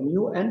is for a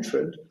new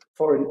entrant,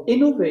 for an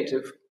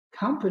innovative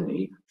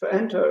company to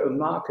enter a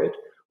market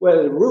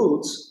where the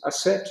rules are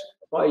set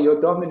by your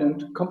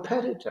dominant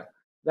competitor.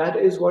 That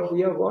is what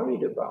we are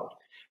worried about.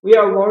 We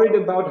are worried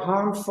about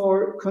harm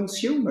for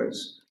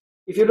consumers.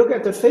 If you look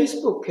at the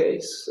Facebook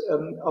case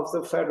of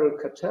the Federal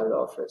Cartel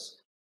Office,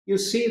 you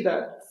see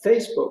that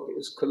Facebook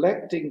is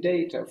collecting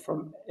data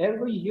from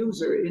every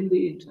user in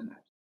the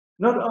internet.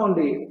 Not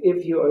only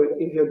if you're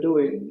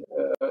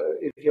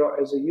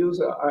as a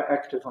user are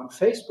active on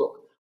Facebook,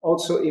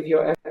 also if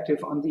you're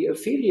active on the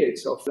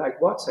affiliates of like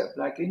WhatsApp,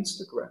 like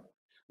Instagram.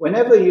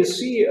 Whenever you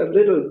see a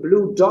little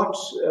blue dot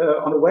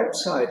on a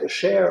website, a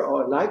share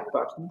or a like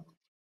button,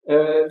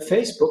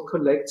 Facebook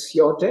collects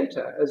your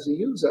data as a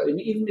user.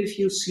 And even if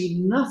you see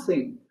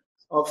nothing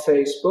of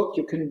Facebook,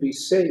 you can be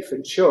safe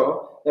and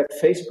sure that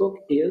Facebook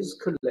is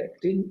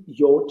collecting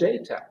your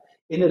data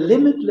in a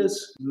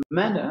limitless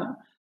manner.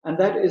 And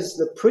that is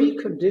the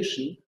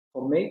precondition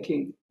for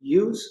making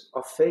use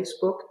of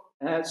Facebook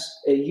as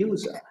a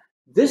user.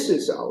 This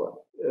is our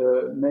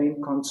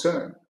main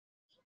concern.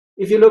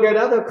 If you look at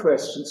other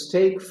questions,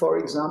 take, for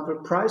example,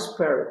 price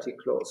parity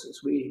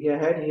clauses. We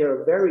had here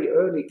a very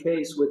early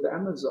case with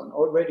Amazon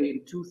already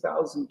in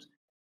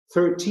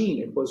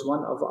 2013. It was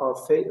one of our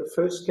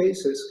first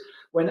cases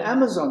when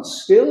Amazon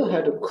still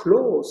had a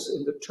clause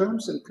in the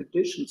terms and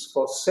conditions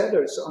for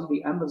sellers on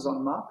the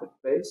Amazon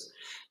marketplace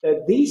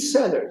that these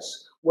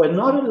sellers were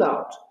not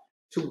allowed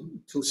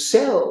to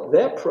sell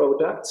their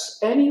products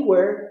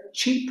anywhere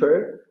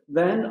cheaper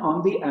than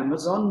on the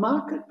Amazon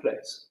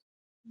marketplace.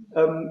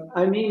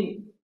 I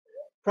mean,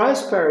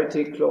 price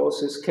parity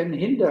clauses can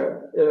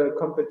hinder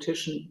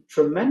competition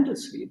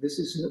tremendously. This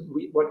is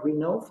what we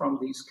know from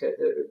these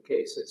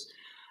cases.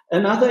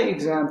 Another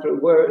example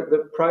were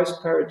the price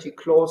parity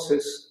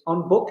clauses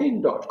on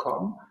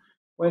Booking.com.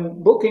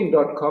 When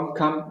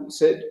Booking.com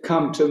said,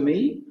 "Come to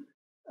me,"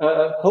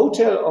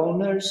 hotel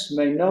owners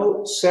may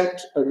now set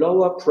a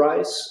lower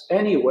price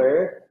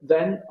anywhere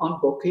than on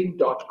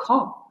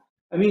Booking.com.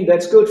 I mean,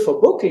 that's good for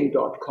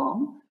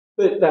Booking.com,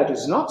 but that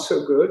is not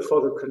so good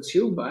for the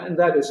consumer, and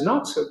that is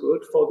not so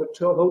good for the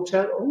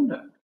hotel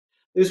owner.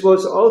 This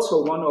was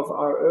also one of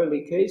our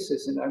early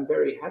cases, and I'm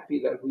very happy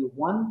that we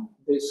won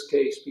this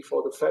case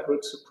before the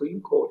Federal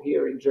Supreme Court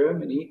here in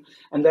Germany,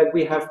 and that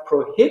we have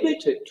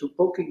prohibited to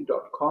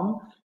Booking.com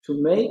to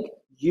make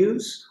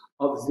use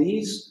of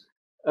these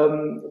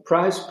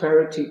price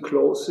parity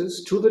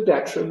clauses to the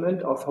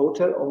detriment of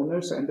hotel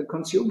owners and the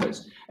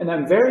consumers. And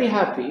I'm very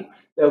happy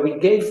that we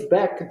gave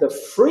back the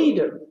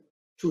freedom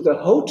to the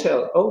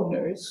hotel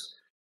owners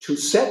to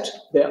set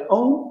their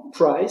own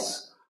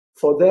price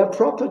for their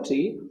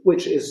property,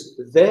 which is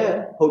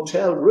their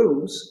hotel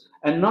rooms,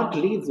 and not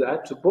leave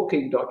that to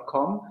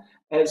Booking.com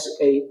as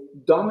a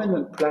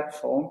dominant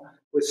platform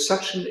with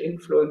such an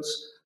influence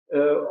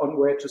on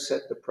where to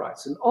set the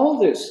price. And all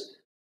this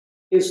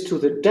is to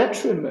the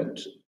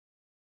detriment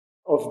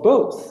of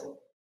both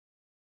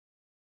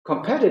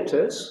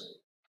competitors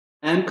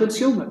and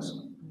consumers.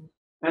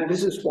 And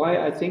this is why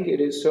I think it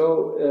is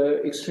so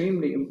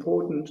extremely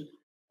important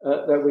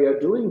that we are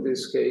doing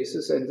these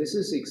cases. And this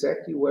is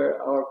exactly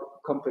where our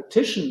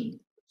competition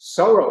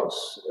sorrows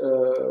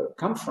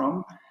come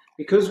from,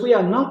 because we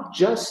are not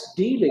just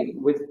dealing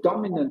with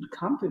dominant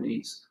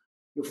companies.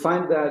 You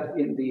find that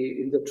in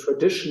the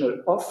traditional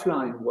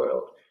offline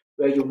world,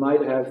 where you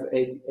might have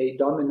a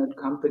dominant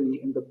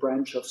company in the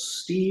branch of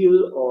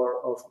steel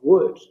or of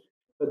wood.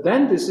 But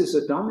then this is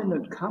a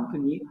dominant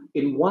company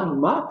in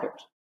one market.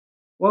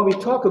 When we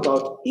talk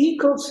about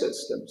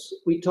ecosystems,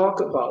 we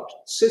talk about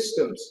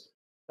systems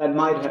that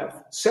might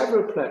have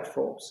several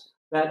platforms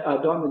that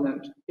are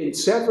dominant in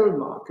several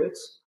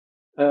markets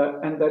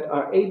and that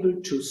are able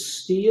to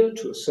steer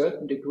to a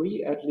certain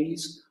degree, at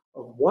least,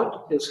 of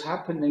what is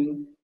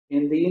happening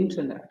in the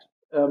internet.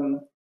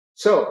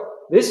 So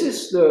this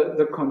is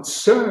the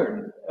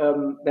concern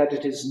that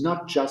it is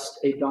not just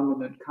a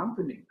dominant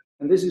company.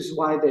 And this is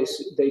why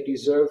they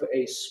deserve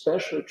a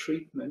special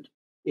treatment.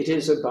 It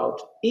is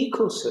about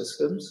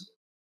ecosystems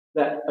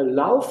that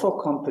allow for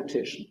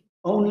competition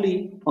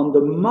only on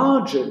the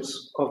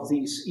margins of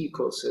these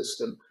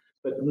ecosystems,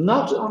 but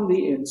not on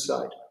the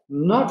inside,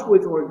 not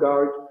with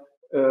regard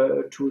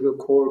to the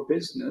core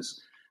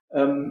business.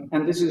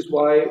 And this is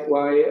why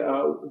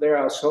there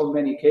are so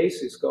many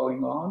cases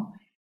going on.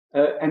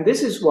 And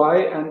this is why,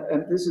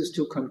 and this is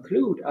to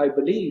conclude, I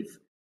believe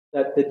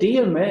that the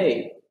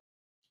DMA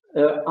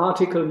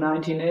Article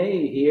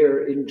 19A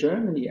here in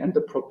Germany and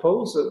the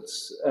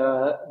proposals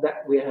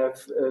that we have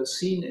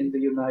seen in the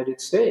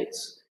United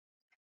States,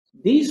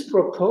 these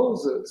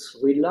proposals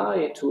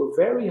rely to a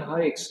very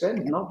high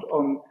extent not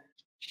on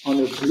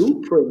a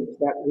blueprint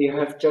that we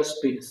have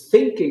just been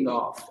thinking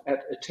of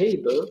at a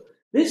table.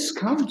 This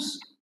comes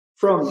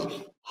from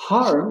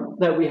harm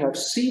that we have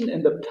seen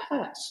in the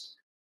past.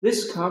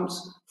 This comes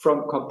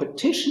from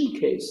competition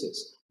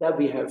cases that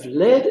we have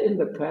led in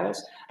the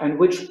past and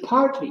which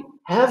partly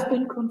have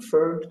been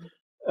confirmed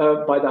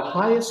by the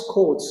highest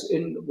courts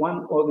in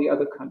one or the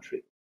other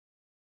country.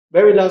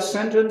 Very last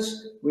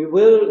sentence, we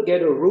will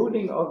get a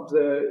ruling of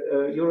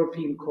the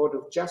European Court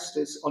of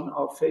Justice on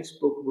our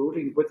Facebook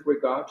ruling with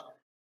regard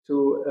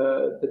to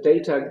the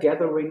data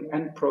gathering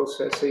and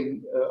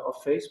processing of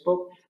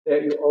Facebook.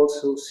 There you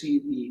also see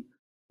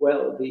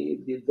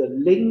the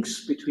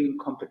links between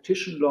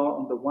competition law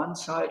on the one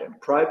side and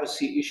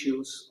privacy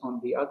issues on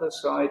the other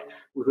side.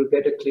 We will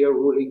get a clear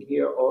ruling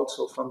here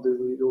also from the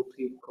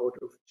European Court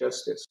of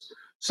Justice.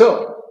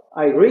 So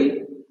I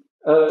agree,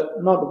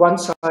 not one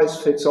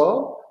size fits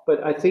all,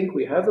 but I think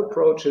we have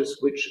approaches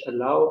which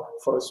allow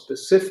for a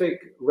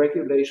specific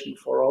regulation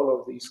for all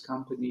of these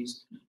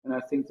companies. And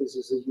I think this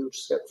is a huge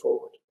step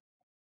forward.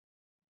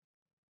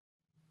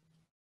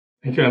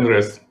 Thank you,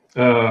 Andreas.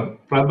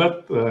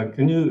 Prabhat,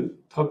 can you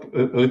talk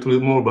a little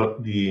bit more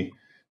about the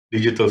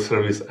Digital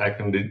Service Act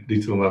and the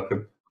Digital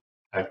Market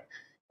Act?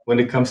 When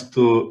it comes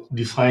to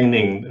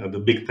defining the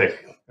big tech,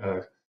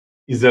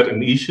 is that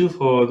an issue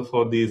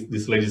for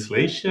this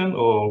legislation,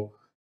 or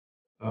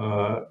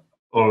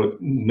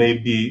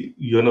maybe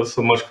you're not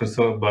so much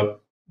concerned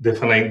about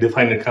defining the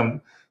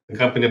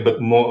company, but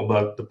more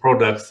about the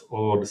products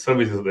or the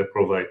services they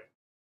provide?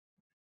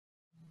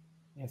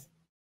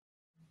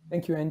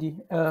 Thank you, Andy.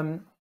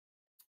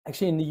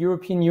 Actually, in the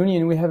European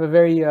Union, we have a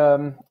very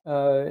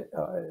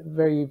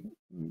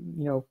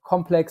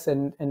complex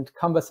and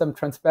cumbersome,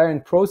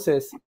 transparent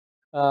process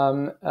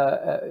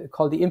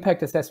called the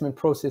impact assessment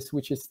process,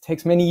 which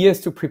takes many years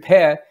to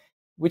prepare,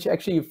 which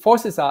actually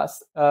forces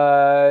us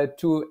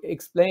to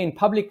explain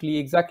publicly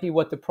exactly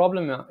what the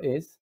problem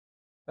is,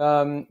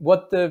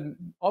 what the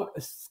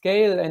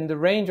scale and the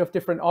range of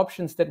different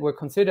options that were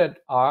considered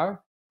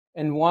are,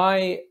 and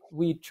why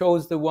we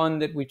chose the one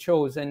that we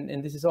chose.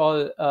 And this is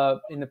all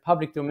in the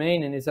public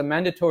domain and is a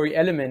mandatory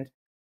element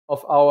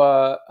of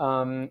our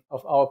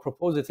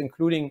proposals,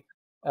 including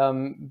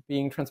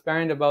being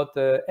transparent about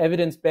the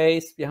evidence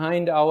base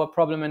behind our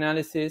problem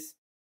analysis,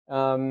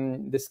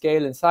 the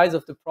scale and size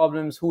of the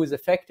problems, who is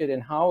affected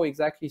and how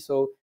exactly.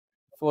 So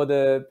for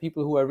the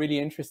people who are really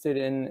interested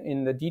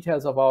in the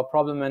details of our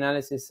problem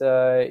analysis,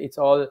 it's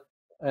all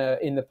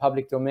in the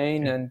public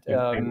domain, and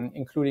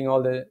including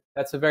all the.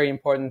 That's a very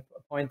important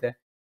point there.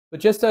 But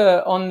just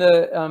on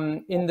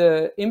the in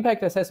the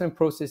impact assessment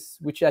process,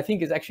 which I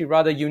think is actually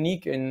rather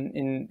unique in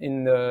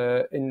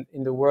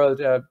the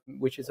world,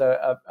 which is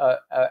a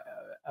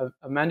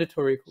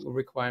mandatory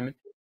requirement.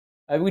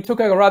 We took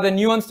a rather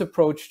nuanced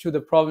approach to the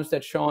problems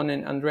that Sean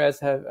and Andreas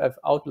have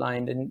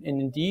outlined, and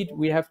indeed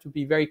we have to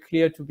be very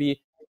clear to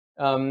be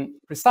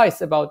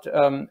precise about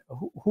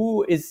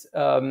who is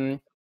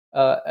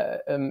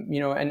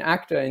an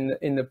actor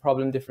in the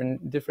problem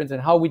difference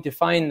and how we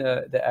define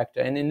the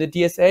actor. And in the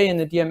DSA and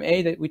the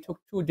DMA, that we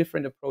took two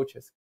different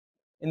approaches.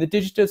 In the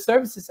Digital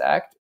Services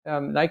Act,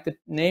 like the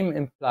name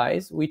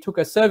implies, we took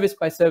a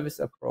service-by-service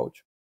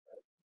approach.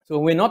 So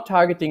we're not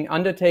targeting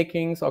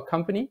undertakings or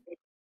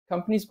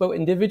companies, but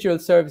individual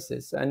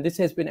services. And this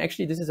has been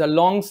this is a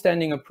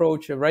long-standing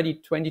approach, already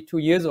 22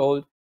 years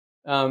old,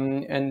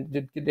 and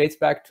it dates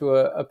back to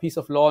a piece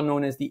of law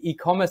known as the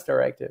E-Commerce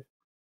Directive,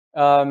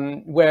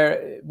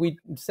 where we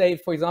say,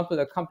 for example,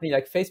 a company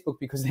like Facebook,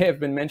 because they have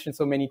been mentioned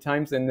so many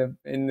times in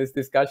this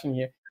discussion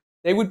here,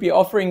 they would be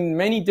offering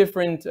many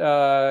different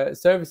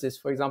services.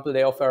 For example,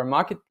 they offer a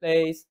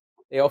marketplace,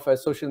 they offer a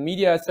social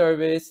media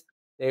service,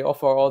 they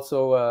offer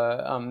also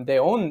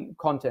their own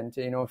content,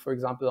 for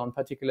example, on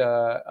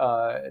particular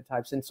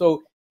types. And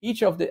so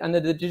each of under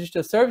the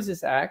Digital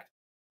Services Act,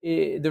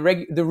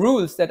 the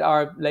rules that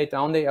are laid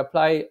down, they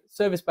apply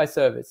service by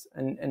service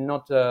and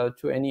not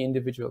to any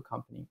individual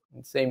company.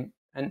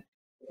 And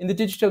in the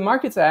Digital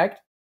Markets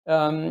Act,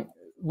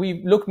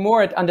 we look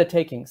more at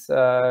undertakings,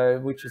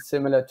 which is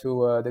similar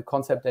to the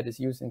concept that is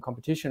used in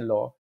competition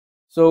law.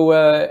 So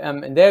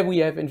and there we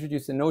have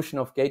introduced the notion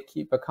of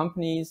gatekeeper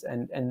companies,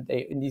 and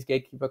in these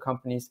gatekeeper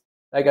companies,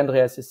 like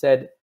Andreas has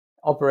said,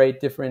 operate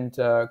different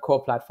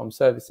core platform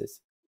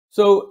services.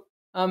 So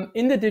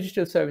in the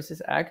Digital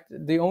Services Act,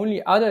 the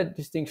only other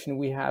distinction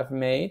we have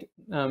made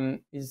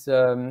is,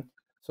 so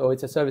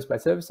it's a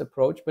service-by-service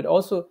approach, but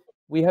also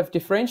we have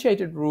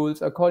differentiated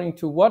rules according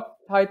to what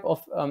type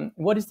of,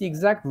 what is the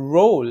exact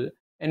role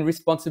and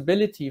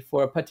responsibility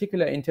for a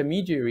particular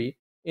intermediary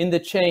in the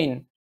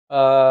chain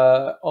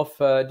of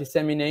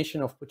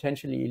dissemination of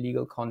potentially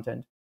illegal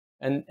content.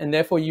 And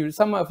therefore,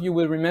 some of you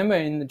will remember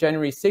in the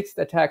January 6th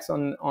attacks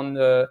on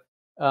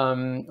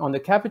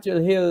the Capitol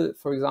Hill,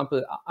 for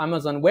example,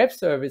 Amazon Web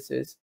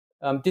Services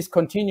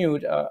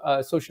discontinued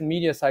a social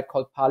media site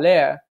called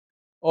Parler,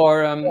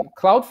 or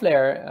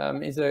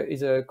Cloudflare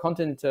is a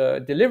content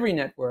delivery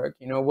network.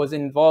 Was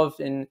involved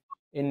in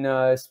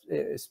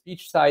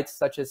speech sites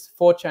such as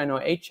 4chan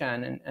or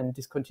 8chan and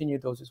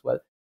discontinued those as well.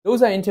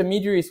 Those are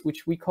intermediaries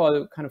which we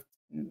call kind of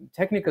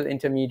technical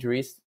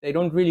intermediaries. They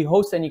don't really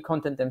host any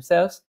content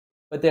themselves,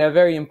 but they are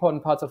very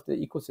important parts of the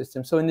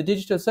ecosystem. So in the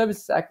Digital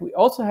Services Act, we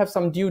also have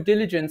some due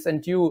diligence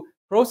and due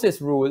process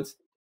rules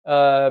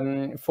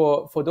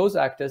for those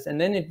actors.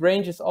 And then it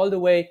ranges all the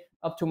way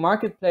up to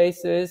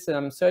marketplaces,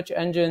 search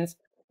engines,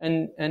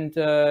 and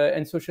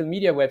social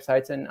media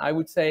websites. And I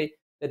would say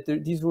that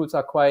these rules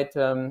are quite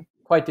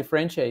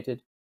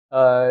differentiated.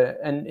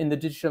 And in the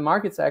Digital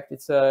Markets Act,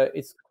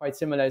 it's quite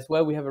similar as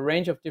well. We have a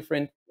range of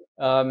different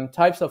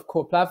types of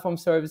core platform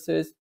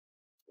services,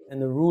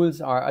 and the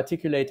rules are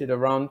articulated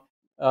around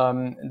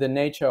the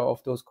nature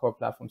of those core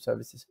platform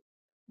services.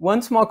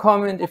 One small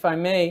comment, if I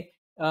may.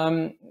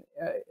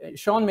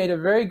 Sean made a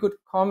very good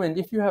comment.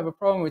 If you have a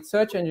problem with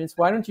search engines,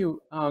 why don't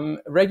you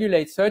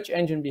regulate search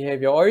engine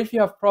behavior? Or if you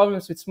have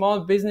problems with small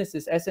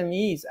businesses,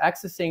 SMEs,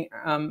 accessing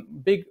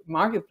big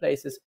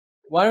marketplaces,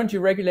 why don't you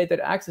regulate that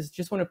access?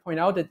 Just want to point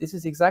out that this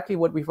is exactly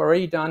what we've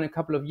already done a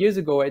couple of years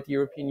ago at the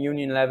European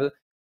Union level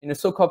in a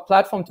so-called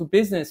platform to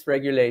business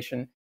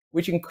regulation,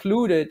 which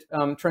included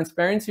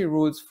transparency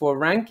rules for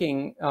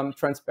ranking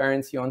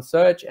transparency on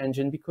search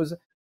engine, because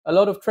a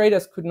lot of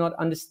traders could not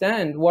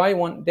understand why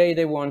one day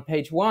they were on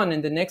page 1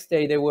 and the next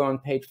day they were on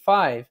page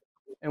 5.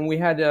 And we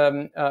had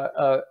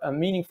a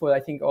meaningful, I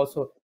think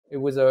also, it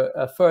was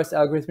a first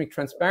algorithmic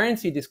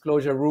transparency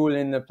disclosure rule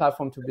in the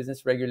platform to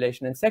business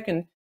regulation. And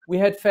second, we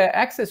had fair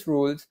access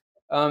rules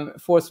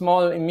for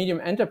small and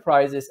medium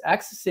enterprises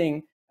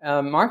accessing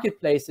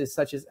marketplaces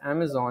such as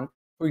Amazon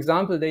For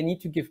example, they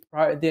need to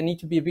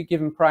be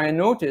given prior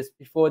notice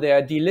before they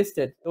are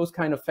delisted. Those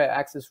kind of fair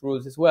access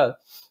rules as well.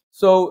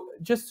 So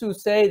just to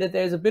say that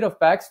there's a bit of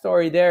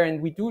backstory there, and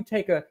we do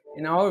take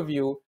in our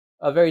view,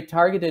 a very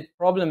targeted,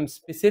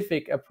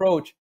 problem-specific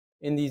approach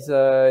in these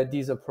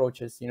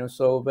approaches.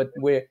 So, but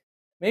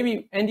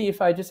maybe, Andy,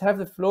 if I just have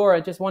the floor,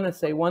 I just want to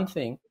say one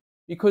thing,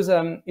 because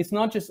it's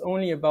not just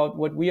only about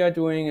what we are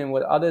doing and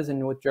what others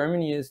and what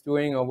Germany is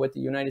doing or what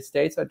the United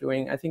States are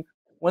doing. I think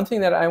one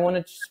thing that I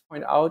wanted to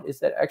point out is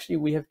that actually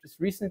we have just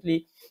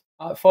recently,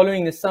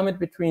 following the summit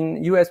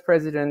between US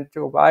President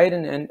Joe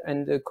Biden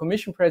and the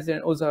Commission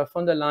President Ursula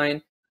von der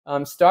Leyen,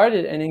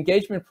 started an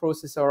engagement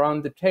process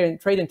around the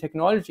Trade and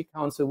Technology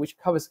Council, which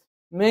covers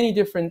many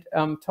different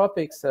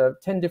topics,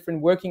 10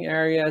 different working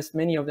areas,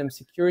 many of them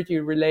security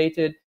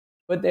related.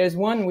 But there's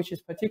one which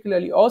is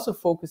particularly also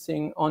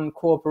focusing on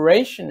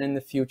cooperation in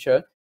the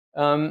future,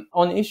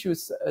 on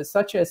issues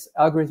such as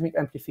algorithmic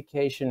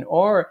amplification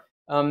or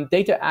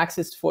data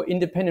access for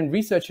independent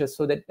researchers,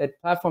 so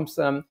that platforms'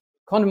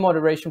 content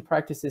moderation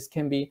practices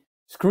can be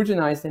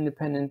scrutinized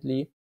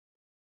independently,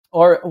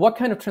 or what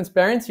kind of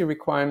transparency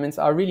requirements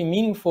are really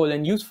meaningful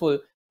and useful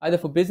either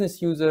for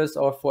business users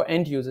or for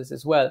end users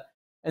as well.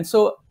 And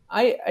so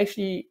I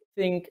actually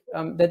think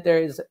that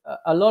there is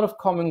a lot of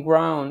common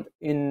ground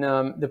in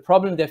the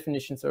problem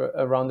definitions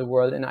around the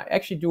world. And I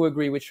actually do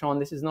agree with Sean,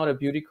 this is not a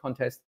beauty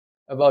contest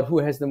about who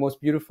has the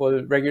most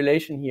beautiful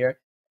regulation here.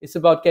 It's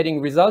about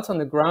getting results on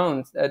the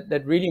ground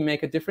that really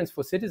make a difference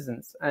for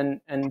citizens. And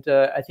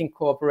I think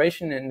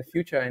cooperation in the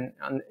future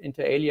and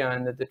inter alia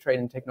and the Trade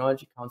and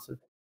Technology Council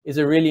is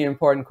a really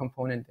important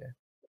component there.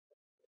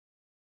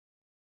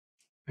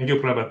 Thank you,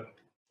 Prabhat.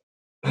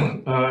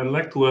 I'd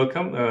like to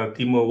welcome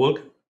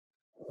Tiemo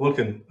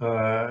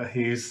Woelken.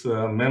 He's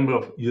a member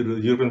of the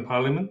European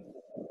Parliament.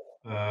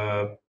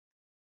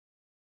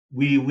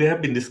 We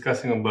have been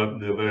discussing about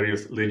the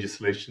various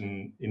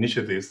legislation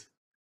initiatives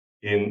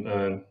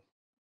in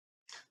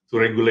to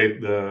regulate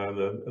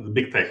the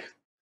big tech.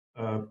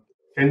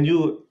 Can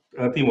you,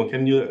 Tiemo,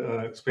 can you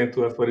explain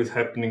to us what is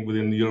happening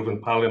within the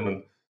European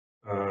Parliament,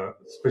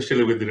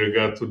 especially with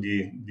regard to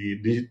the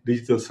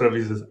Digital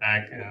Services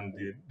Act and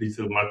the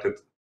Digital Market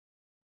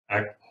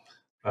Act?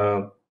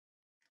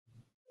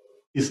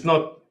 It's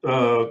not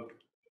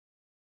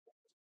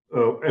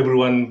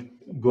everyone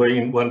going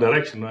in one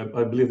direction.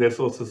 I believe there's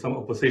also some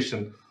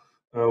opposition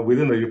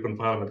within the European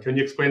Parliament. Can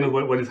you explain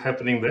what is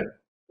happening there?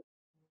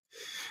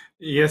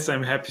 Yes,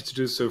 I'm happy to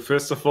do so.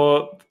 First of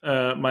all,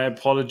 my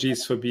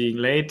apologies for being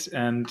late,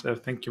 and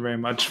thank you very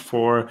much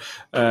for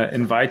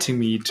inviting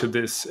me to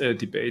this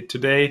debate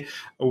today,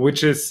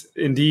 which is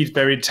indeed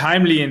very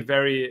timely and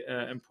very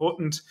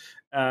important.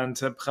 And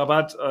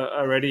Prabhat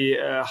already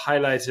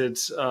highlighted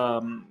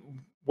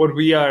what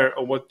we are,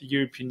 or what the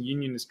European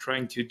Union is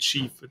trying to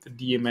achieve with the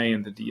DMA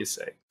and the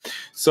DSA.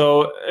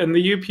 So in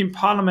the European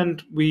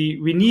Parliament, we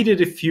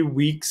needed a few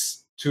weeks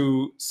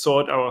to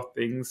sort our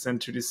things and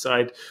to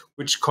decide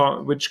which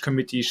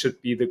committee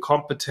should be the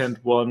competent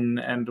one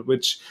and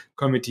which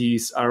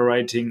committees are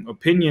writing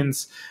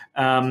opinions.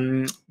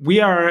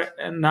 We are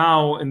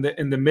now in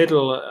the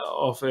middle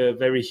of a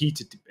very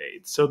heated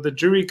debate. So the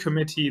jury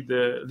committee,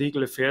 the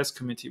legal affairs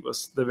committee,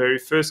 was the very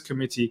first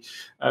committee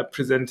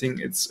presenting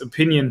its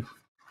opinion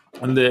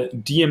on the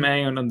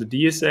DMA and on the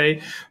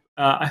DSA.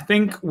 I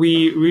think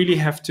we really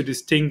have to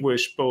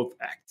distinguish both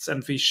acts,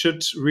 and we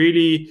should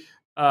really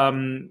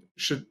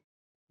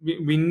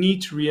we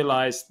need to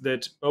realize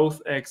that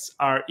both acts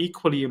are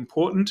equally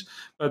important,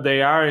 but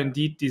they are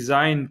indeed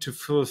designed to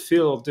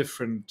fulfill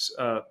different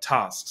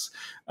tasks.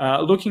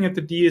 Looking at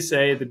the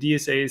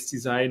DSA is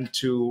designed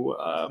to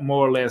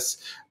more or less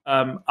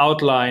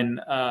outline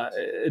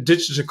a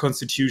digital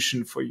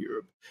constitution for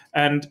Europe.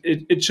 And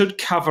it should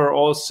cover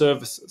all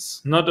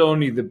services, not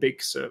only the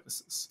big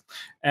services.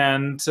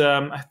 And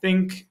I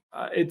think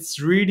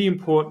it's really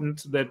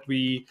important that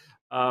we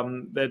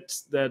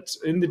that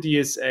in the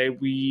DSA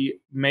we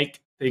make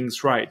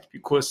things right,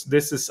 because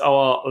this is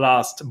our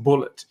last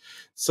bullet.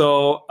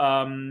 So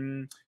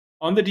on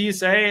the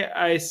DSA,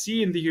 I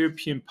see in the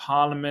European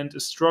Parliament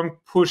a strong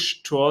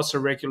push to also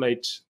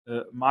regulate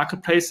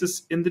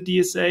marketplaces in the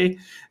DSA.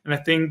 And I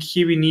think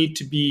here we need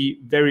to be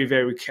very,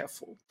 very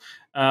careful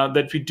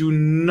that we do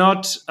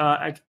not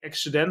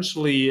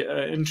accidentally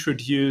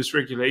introduce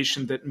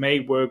regulation that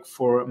may work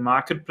for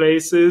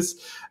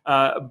marketplaces,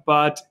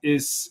 but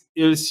is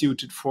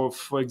ill-suited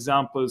for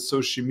example,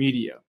 social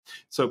media.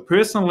 So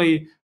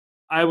personally,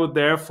 I would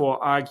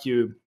therefore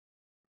argue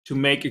to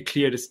make a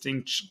clear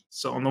distinction.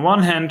 So on the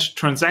one hand,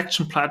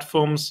 transaction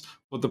platforms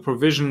for the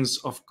provisions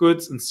of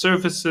goods and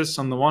services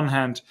on the one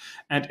hand,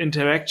 and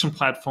interaction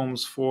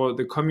platforms for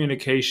the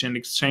communication and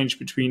exchange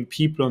between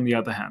people on the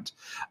other hand.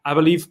 I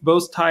believe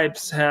both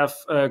types have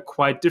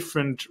quite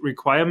different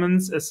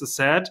requirements, as I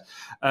said.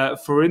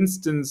 For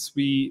instance,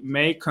 we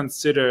may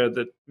consider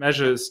that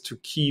measures to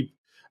keep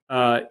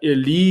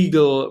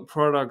illegal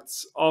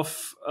products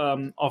off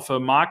a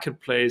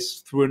marketplace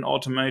through an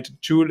automated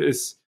tool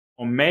is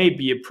or may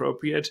be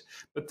appropriate,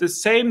 but the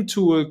same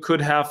tool could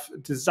have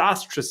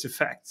disastrous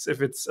effects if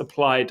it's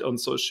applied on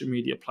social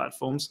media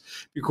platforms,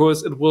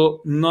 because it will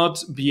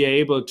not be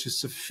able to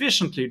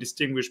sufficiently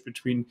distinguish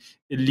between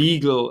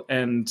illegal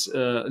and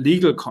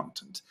legal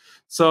content.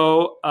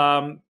 So,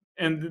 and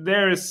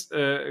there is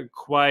a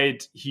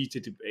quite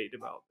heated debate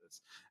about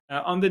this.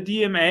 On the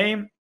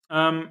DMA,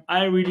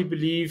 I really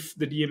believe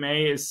the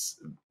DMA is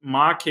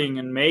marking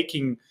and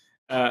making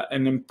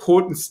an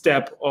important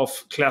step of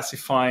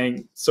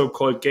classifying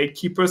so-called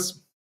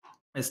gatekeepers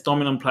as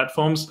dominant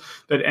platforms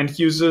that end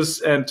users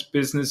and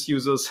business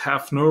users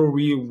have no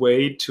real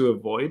way to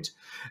avoid.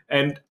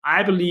 And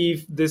I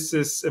believe this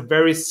is a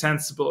very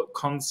sensible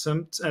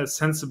concept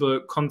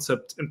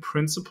and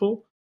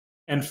principle,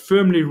 and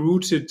firmly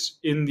rooted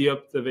in the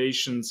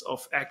observations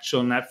of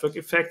actual network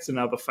effects and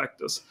other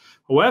factors.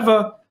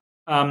 However,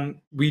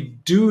 we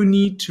do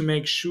need to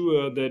make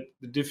sure that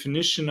the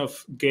definition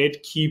of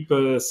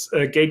gatekeeper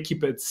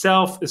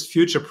itself is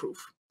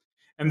future-proof.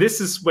 And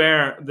this is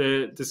where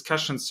the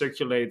discussion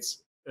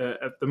circulates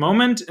at the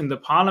moment in the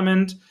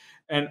parliament.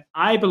 And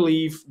I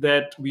believe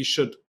that we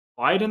should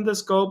widen the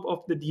scope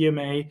of the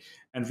DMA,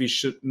 and we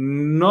should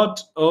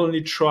not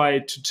only try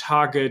to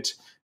target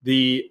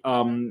the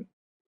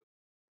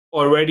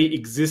already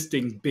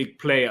existing big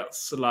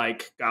players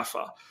like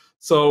GAFA.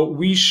 So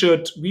we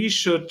should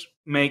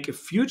make a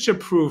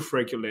future-proof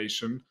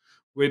regulation,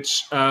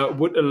 which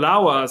would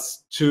allow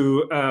us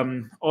to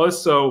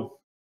also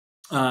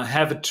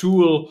have a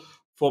tool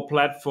for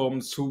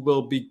platforms who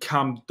will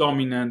become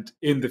dominant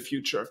in the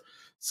future.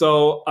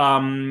 So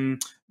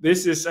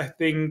this is, I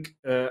think,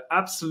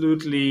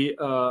 absolutely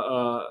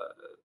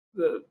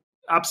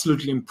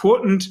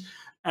important,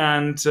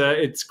 and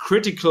it's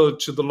critical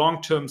to the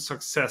long-term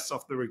success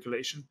of the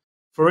regulation.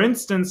 For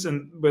instance,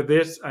 and with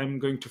this I'm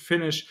going to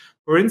finish,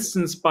 for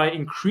instance, by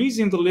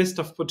increasing the list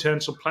of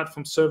potential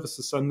platform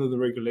services under the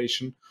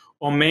regulation,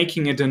 or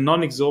making it a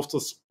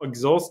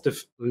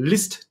non-exhaustive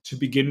list to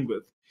begin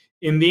with.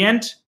 In the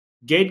end,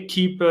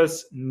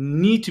 gatekeepers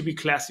need to be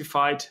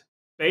classified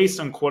based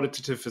on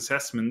qualitative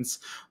assessments,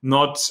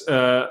 not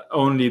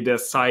only their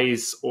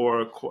size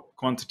or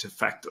quantitative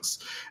factors.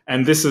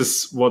 And this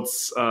is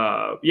what's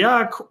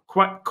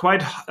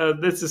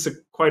this is a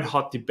quite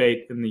hot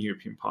debate in the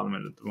European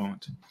Parliament at the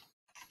moment.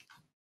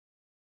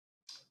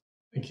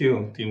 Thank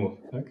you, Tiemo.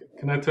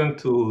 Can I turn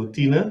to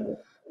Tine?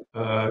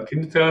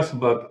 Can you tell us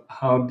about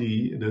how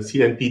the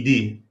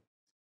CNPD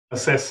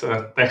assess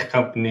tech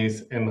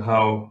companies and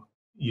how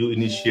you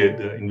initiate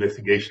the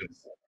investigations?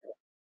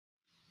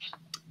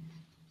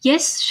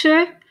 Yes,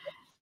 sure.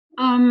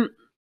 There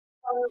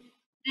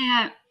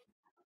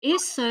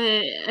is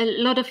a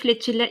lot of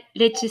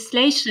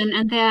legislation,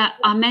 and there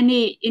are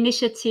many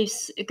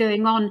initiatives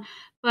going on.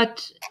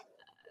 But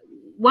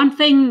one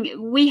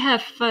thing we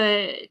have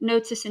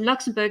noticed in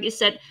Luxembourg is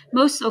that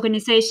most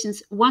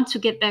organizations want to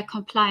get their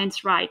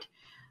compliance right.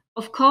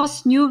 Of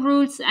course, new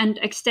rules and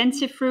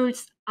extensive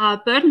rules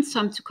are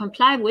burdensome to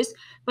comply with,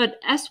 but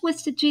as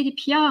with the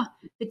GDPR,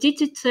 the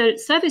digital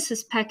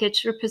services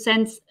package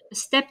represents a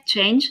step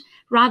change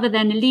rather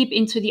than a leap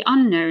into the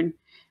unknown.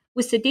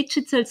 With the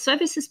digital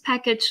services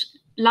package,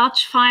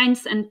 large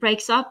fines and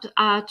breaks up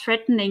are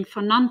threatening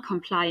for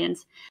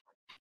non-compliance.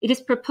 It is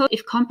proposed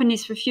if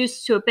companies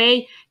refuse to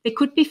obey, they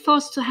could be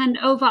forced to hand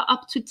over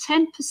up to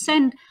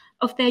 10%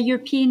 of their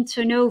European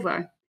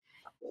turnover.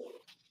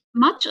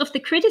 Much of the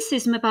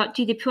criticism about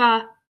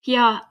GDPR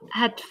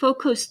had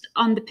focused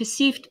on the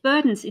perceived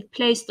burdens it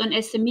placed on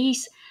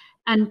SMEs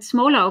and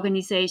smaller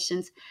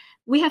organizations.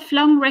 We have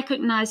long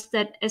recognized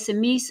that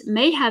SMEs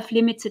may have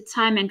limited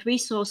time and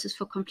resources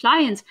for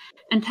compliance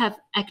and have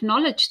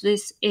acknowledged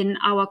this in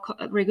our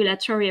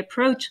regulatory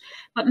approach.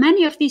 But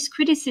many of these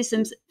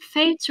criticisms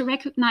fail to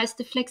recognize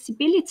the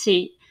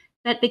flexibility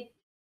that the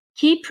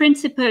key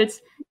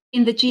principles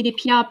in the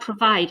GDPR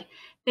provide.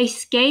 They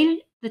scale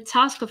the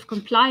task of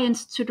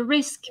compliance to the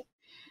risk.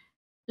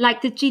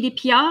 Like the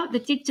GDPR, the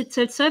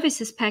Digital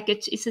Services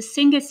Package is a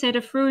single set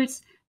of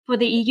rules for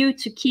the EU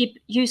to keep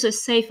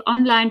users safe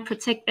online,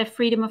 protect their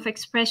freedom of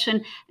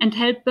expression, and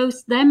help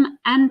both them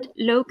and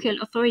local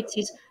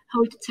authorities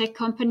hold tech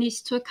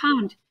companies to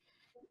account.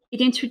 It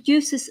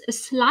introduces a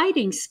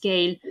sliding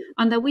scale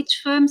under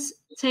which firms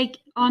take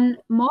on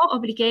more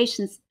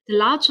obligations the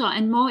larger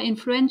and more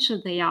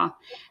influential they are.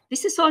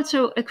 This is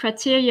also a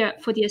criteria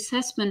for the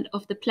assessment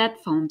of the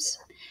platforms.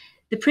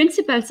 The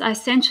principles are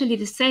essentially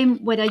the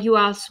same whether you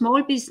are a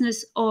small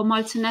business or a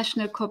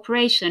multinational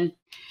corporation.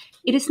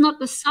 It is not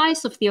the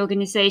size of the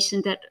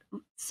organization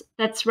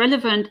that's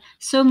relevant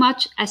so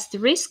much as the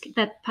risk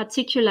that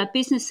particular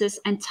businesses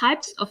and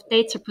types of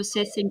data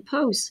processing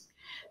pose.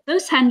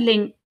 Those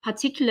handling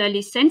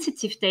particularly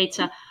sensitive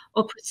data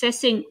or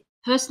processing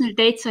personal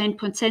data in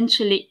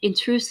potentially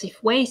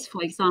intrusive ways,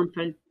 for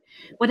example.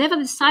 Whatever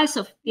the size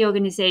of the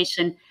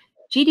organization,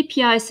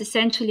 GDPR is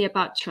essentially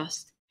about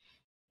trust.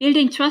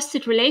 Building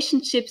trusted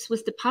relationships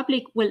with the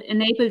public will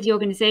enable the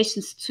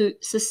organizations to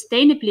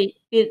sustainably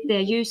build their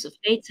use of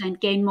data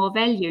and gain more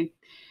value.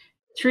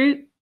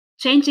 Through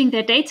changing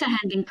their data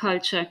handling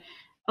culture,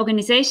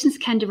 organizations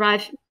can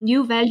derive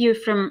new value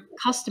from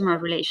customer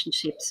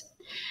relationships.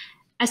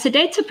 As a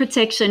data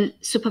protection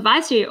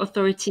supervisory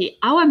authority,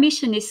 our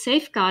mission is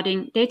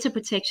safeguarding data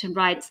protection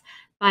rights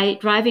by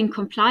driving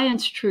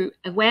compliance through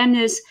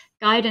awareness,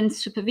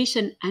 guidance,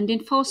 supervision, and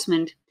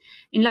enforcement.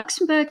 In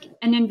Luxembourg,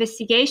 an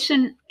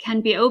investigation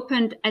can be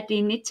opened at the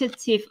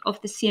initiative of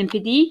the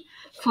CNPD,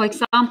 for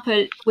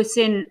example,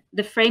 within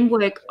the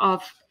framework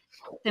of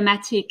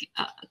thematic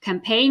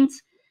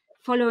campaigns,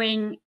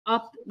 following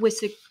up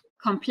with a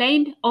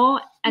complaint, or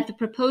at the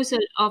proposal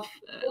of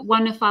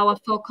one of our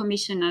 4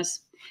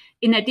 commissioners.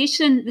 In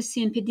addition, the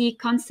CNPD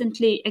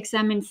constantly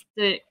examines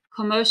the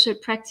commercial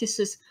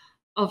practices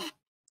of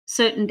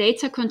certain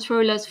data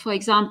controllers, for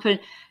example,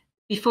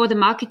 before the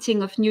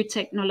marketing of new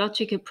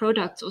technological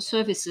products or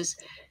services.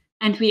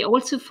 And we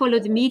also follow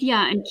the media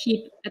and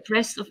keep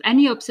abreast of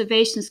any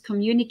observations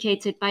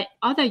communicated by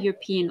other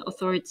European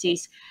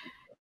authorities,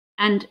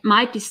 and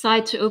might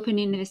decide to open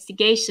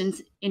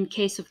investigations in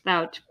case of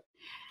doubt.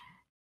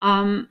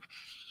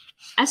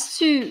 As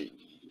to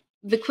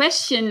the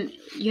question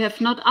you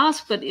have not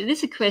asked, but it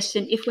is a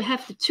question, if we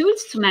have the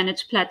tools to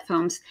manage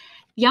platforms,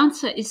 the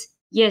answer is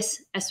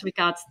yes, as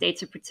regards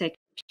data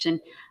protection.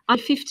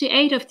 Article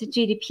 58 of the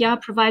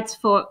GDPR provides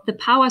for the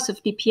powers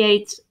of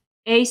DPAs,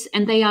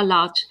 and they are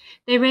large.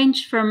 They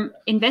range from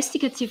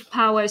investigative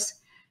powers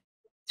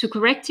to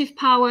corrective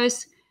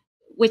powers,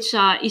 which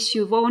are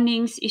issue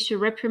warnings, issue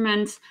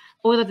reprimands,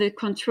 order the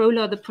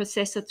controller or the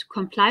processor to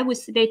comply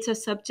with the data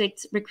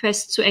subject's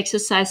request to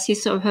exercise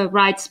his or her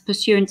rights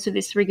pursuant to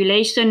this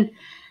regulation,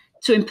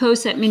 to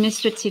impose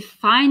administrative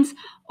fines,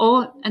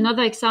 or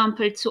another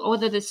example, to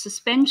order the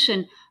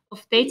suspension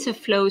of data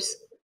flows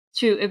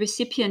to a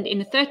recipient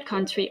in a third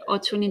country or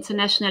to an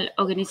international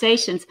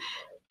organization.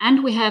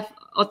 And we have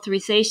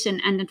authorization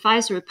and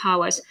advisory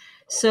powers.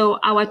 So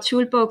our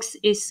toolbox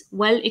is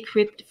well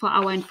equipped for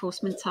our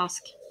enforcement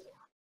task.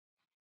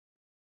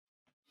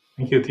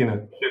 Thank you,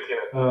 Tine.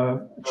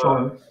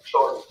 Sean.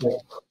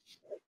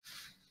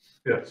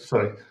 Yeah,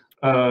 sorry.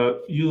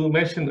 You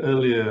mentioned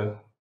earlier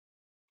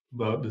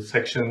about the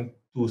section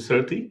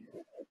 230,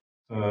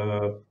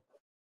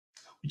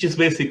 which is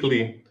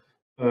basically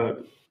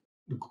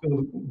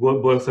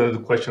boils down to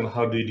the question: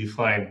 how do you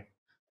define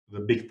the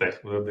big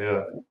tech, whether they're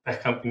a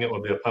tech company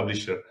or they're a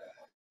publisher?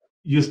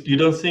 You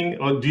don't think,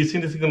 or do you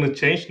think this is going to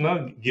change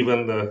now,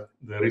 given the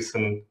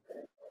recent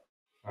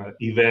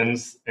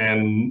events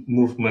and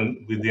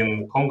movement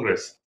within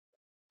Congress?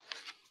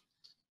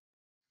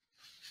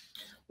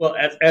 Well,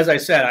 as I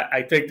said,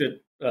 I think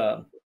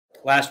that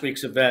last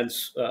week's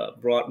events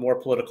brought more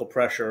political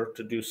pressure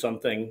to do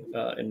something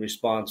in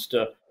response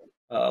to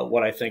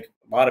what I think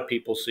a lot of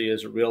people see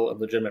as a real and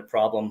legitimate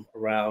problem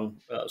around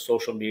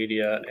social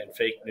media and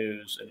fake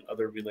news and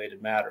other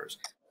related matters.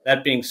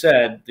 That being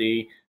said,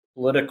 the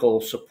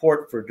political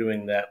support for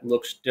doing that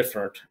looks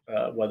different,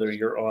 whether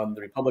you're on the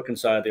Republican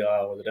side of the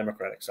aisle or the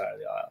Democratic side of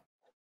the aisle.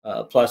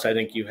 Plus, I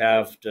think you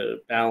have to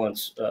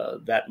balance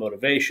that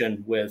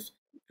motivation with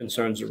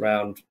concerns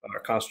around our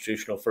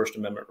constitutional First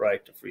Amendment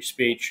right to free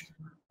speech,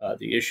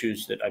 the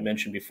issues that I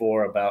mentioned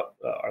before about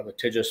our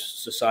litigious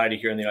society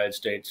here in the United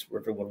States,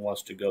 where everyone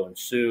wants to go and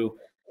sue.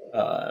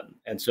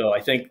 And so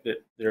I think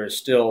that there is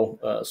still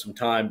some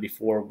time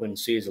before one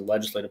sees a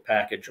legislative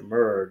package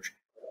emerge,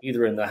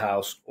 either in the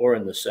House or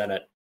in the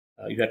Senate.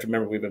 You have to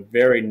remember we have a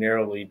very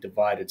narrowly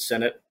divided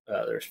Senate.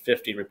 There's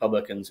 50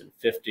 Republicans and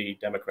 50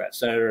 Democrat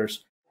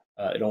senators.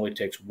 It only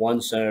takes one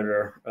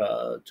senator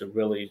to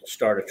really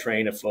start a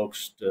train of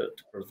folks to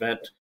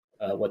prevent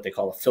what they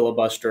call a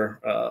filibuster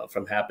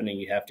from happening.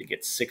 You have to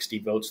get 60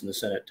 votes in the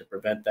Senate to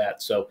prevent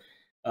that. So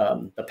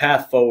the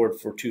path forward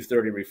for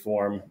 230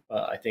 reform,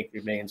 I think,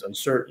 remains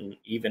uncertain,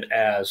 even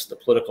as the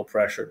political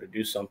pressure to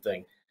do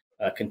something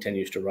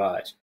continues to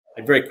rise.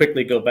 I'd very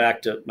quickly go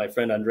back to my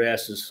friend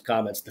Andreas's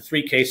comments. The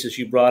 3 cases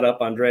you brought up,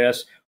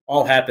 Andreas,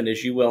 all happened,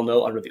 as you well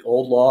know, under the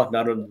old law,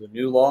 not under the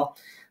new law.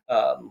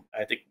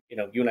 I think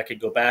you and I could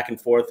go back and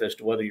forth as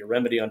to whether your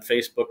remedy on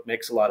Facebook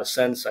makes a lot of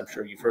sense. I'm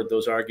sure you've heard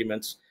those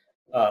arguments.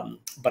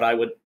 But I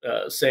would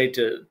say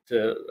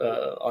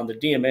on the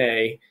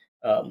DMA,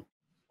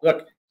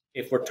 look,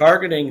 if we're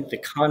targeting the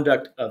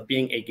conduct of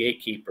being a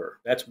gatekeeper,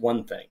 that's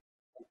one thing.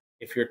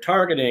 If you're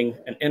targeting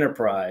an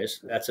enterprise,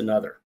 that's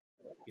another.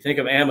 You think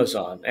of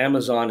Amazon.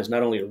 Amazon is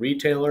not only a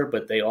retailer,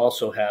 but they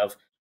also have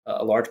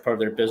a large part of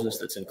their business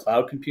that's in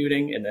cloud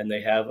computing, and then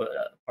they have a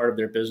part of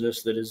their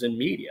business that is in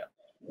media.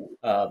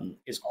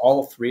 Is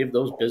all 3 of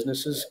those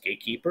businesses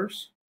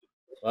gatekeepers?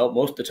 Well,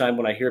 most of the time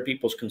when I hear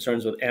people's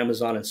concerns with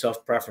Amazon and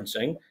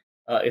self-preferencing,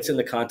 it's in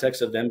the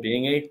context of them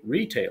being a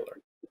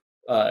retailer.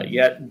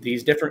 Yet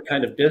these different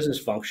kind of business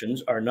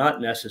functions are not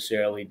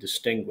necessarily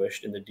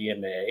distinguished in the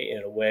DMA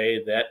in a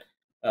way that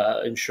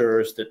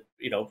ensures that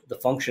the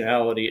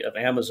functionality of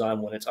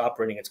Amazon when it's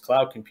operating its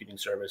cloud computing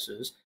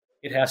services,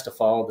 it has to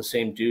follow the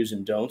same do's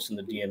and don'ts in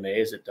the DMA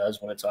as it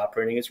does when it's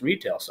operating its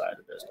retail side of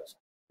the business.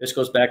 This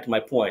goes back to my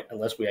point.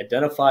 Unless we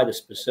identify the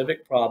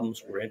specific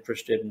problems we're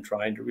interested in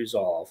trying to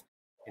resolve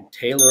and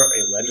tailor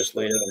a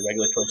legislative and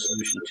regulatory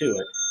solution to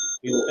it,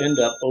 we will end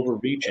up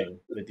overreaching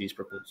with these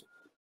proposals.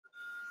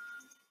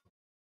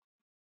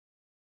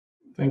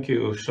 Thank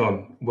you,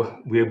 Sean. Well,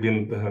 we have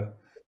been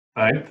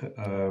tight.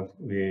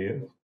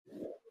 There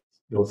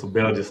was a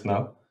bell just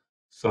now,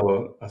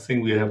 so I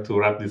think we have to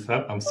wrap this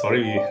up. I'm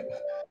sorry,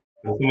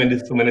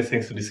 there's so many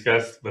things to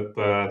discuss, but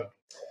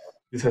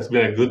this has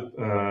been a good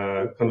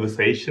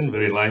conversation,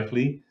 very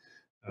lively.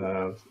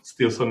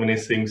 Still so many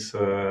things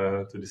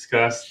to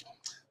discuss,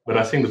 but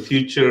I think the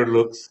future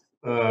looks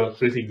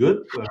pretty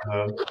good.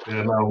 There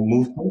are now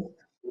movements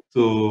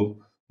to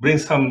bring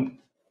some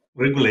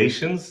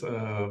regulations,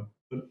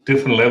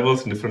 different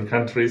levels in different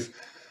countries,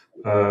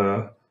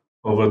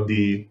 over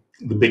the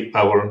big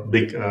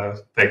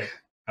tech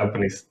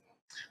companies.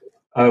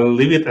 I'll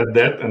leave it at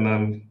that,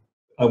 and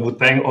I would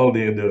thank all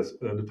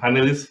the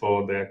panelists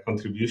for their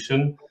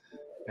contribution,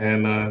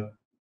 and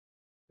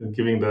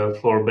giving the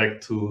floor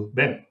back to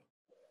Ben.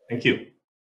 Thank you.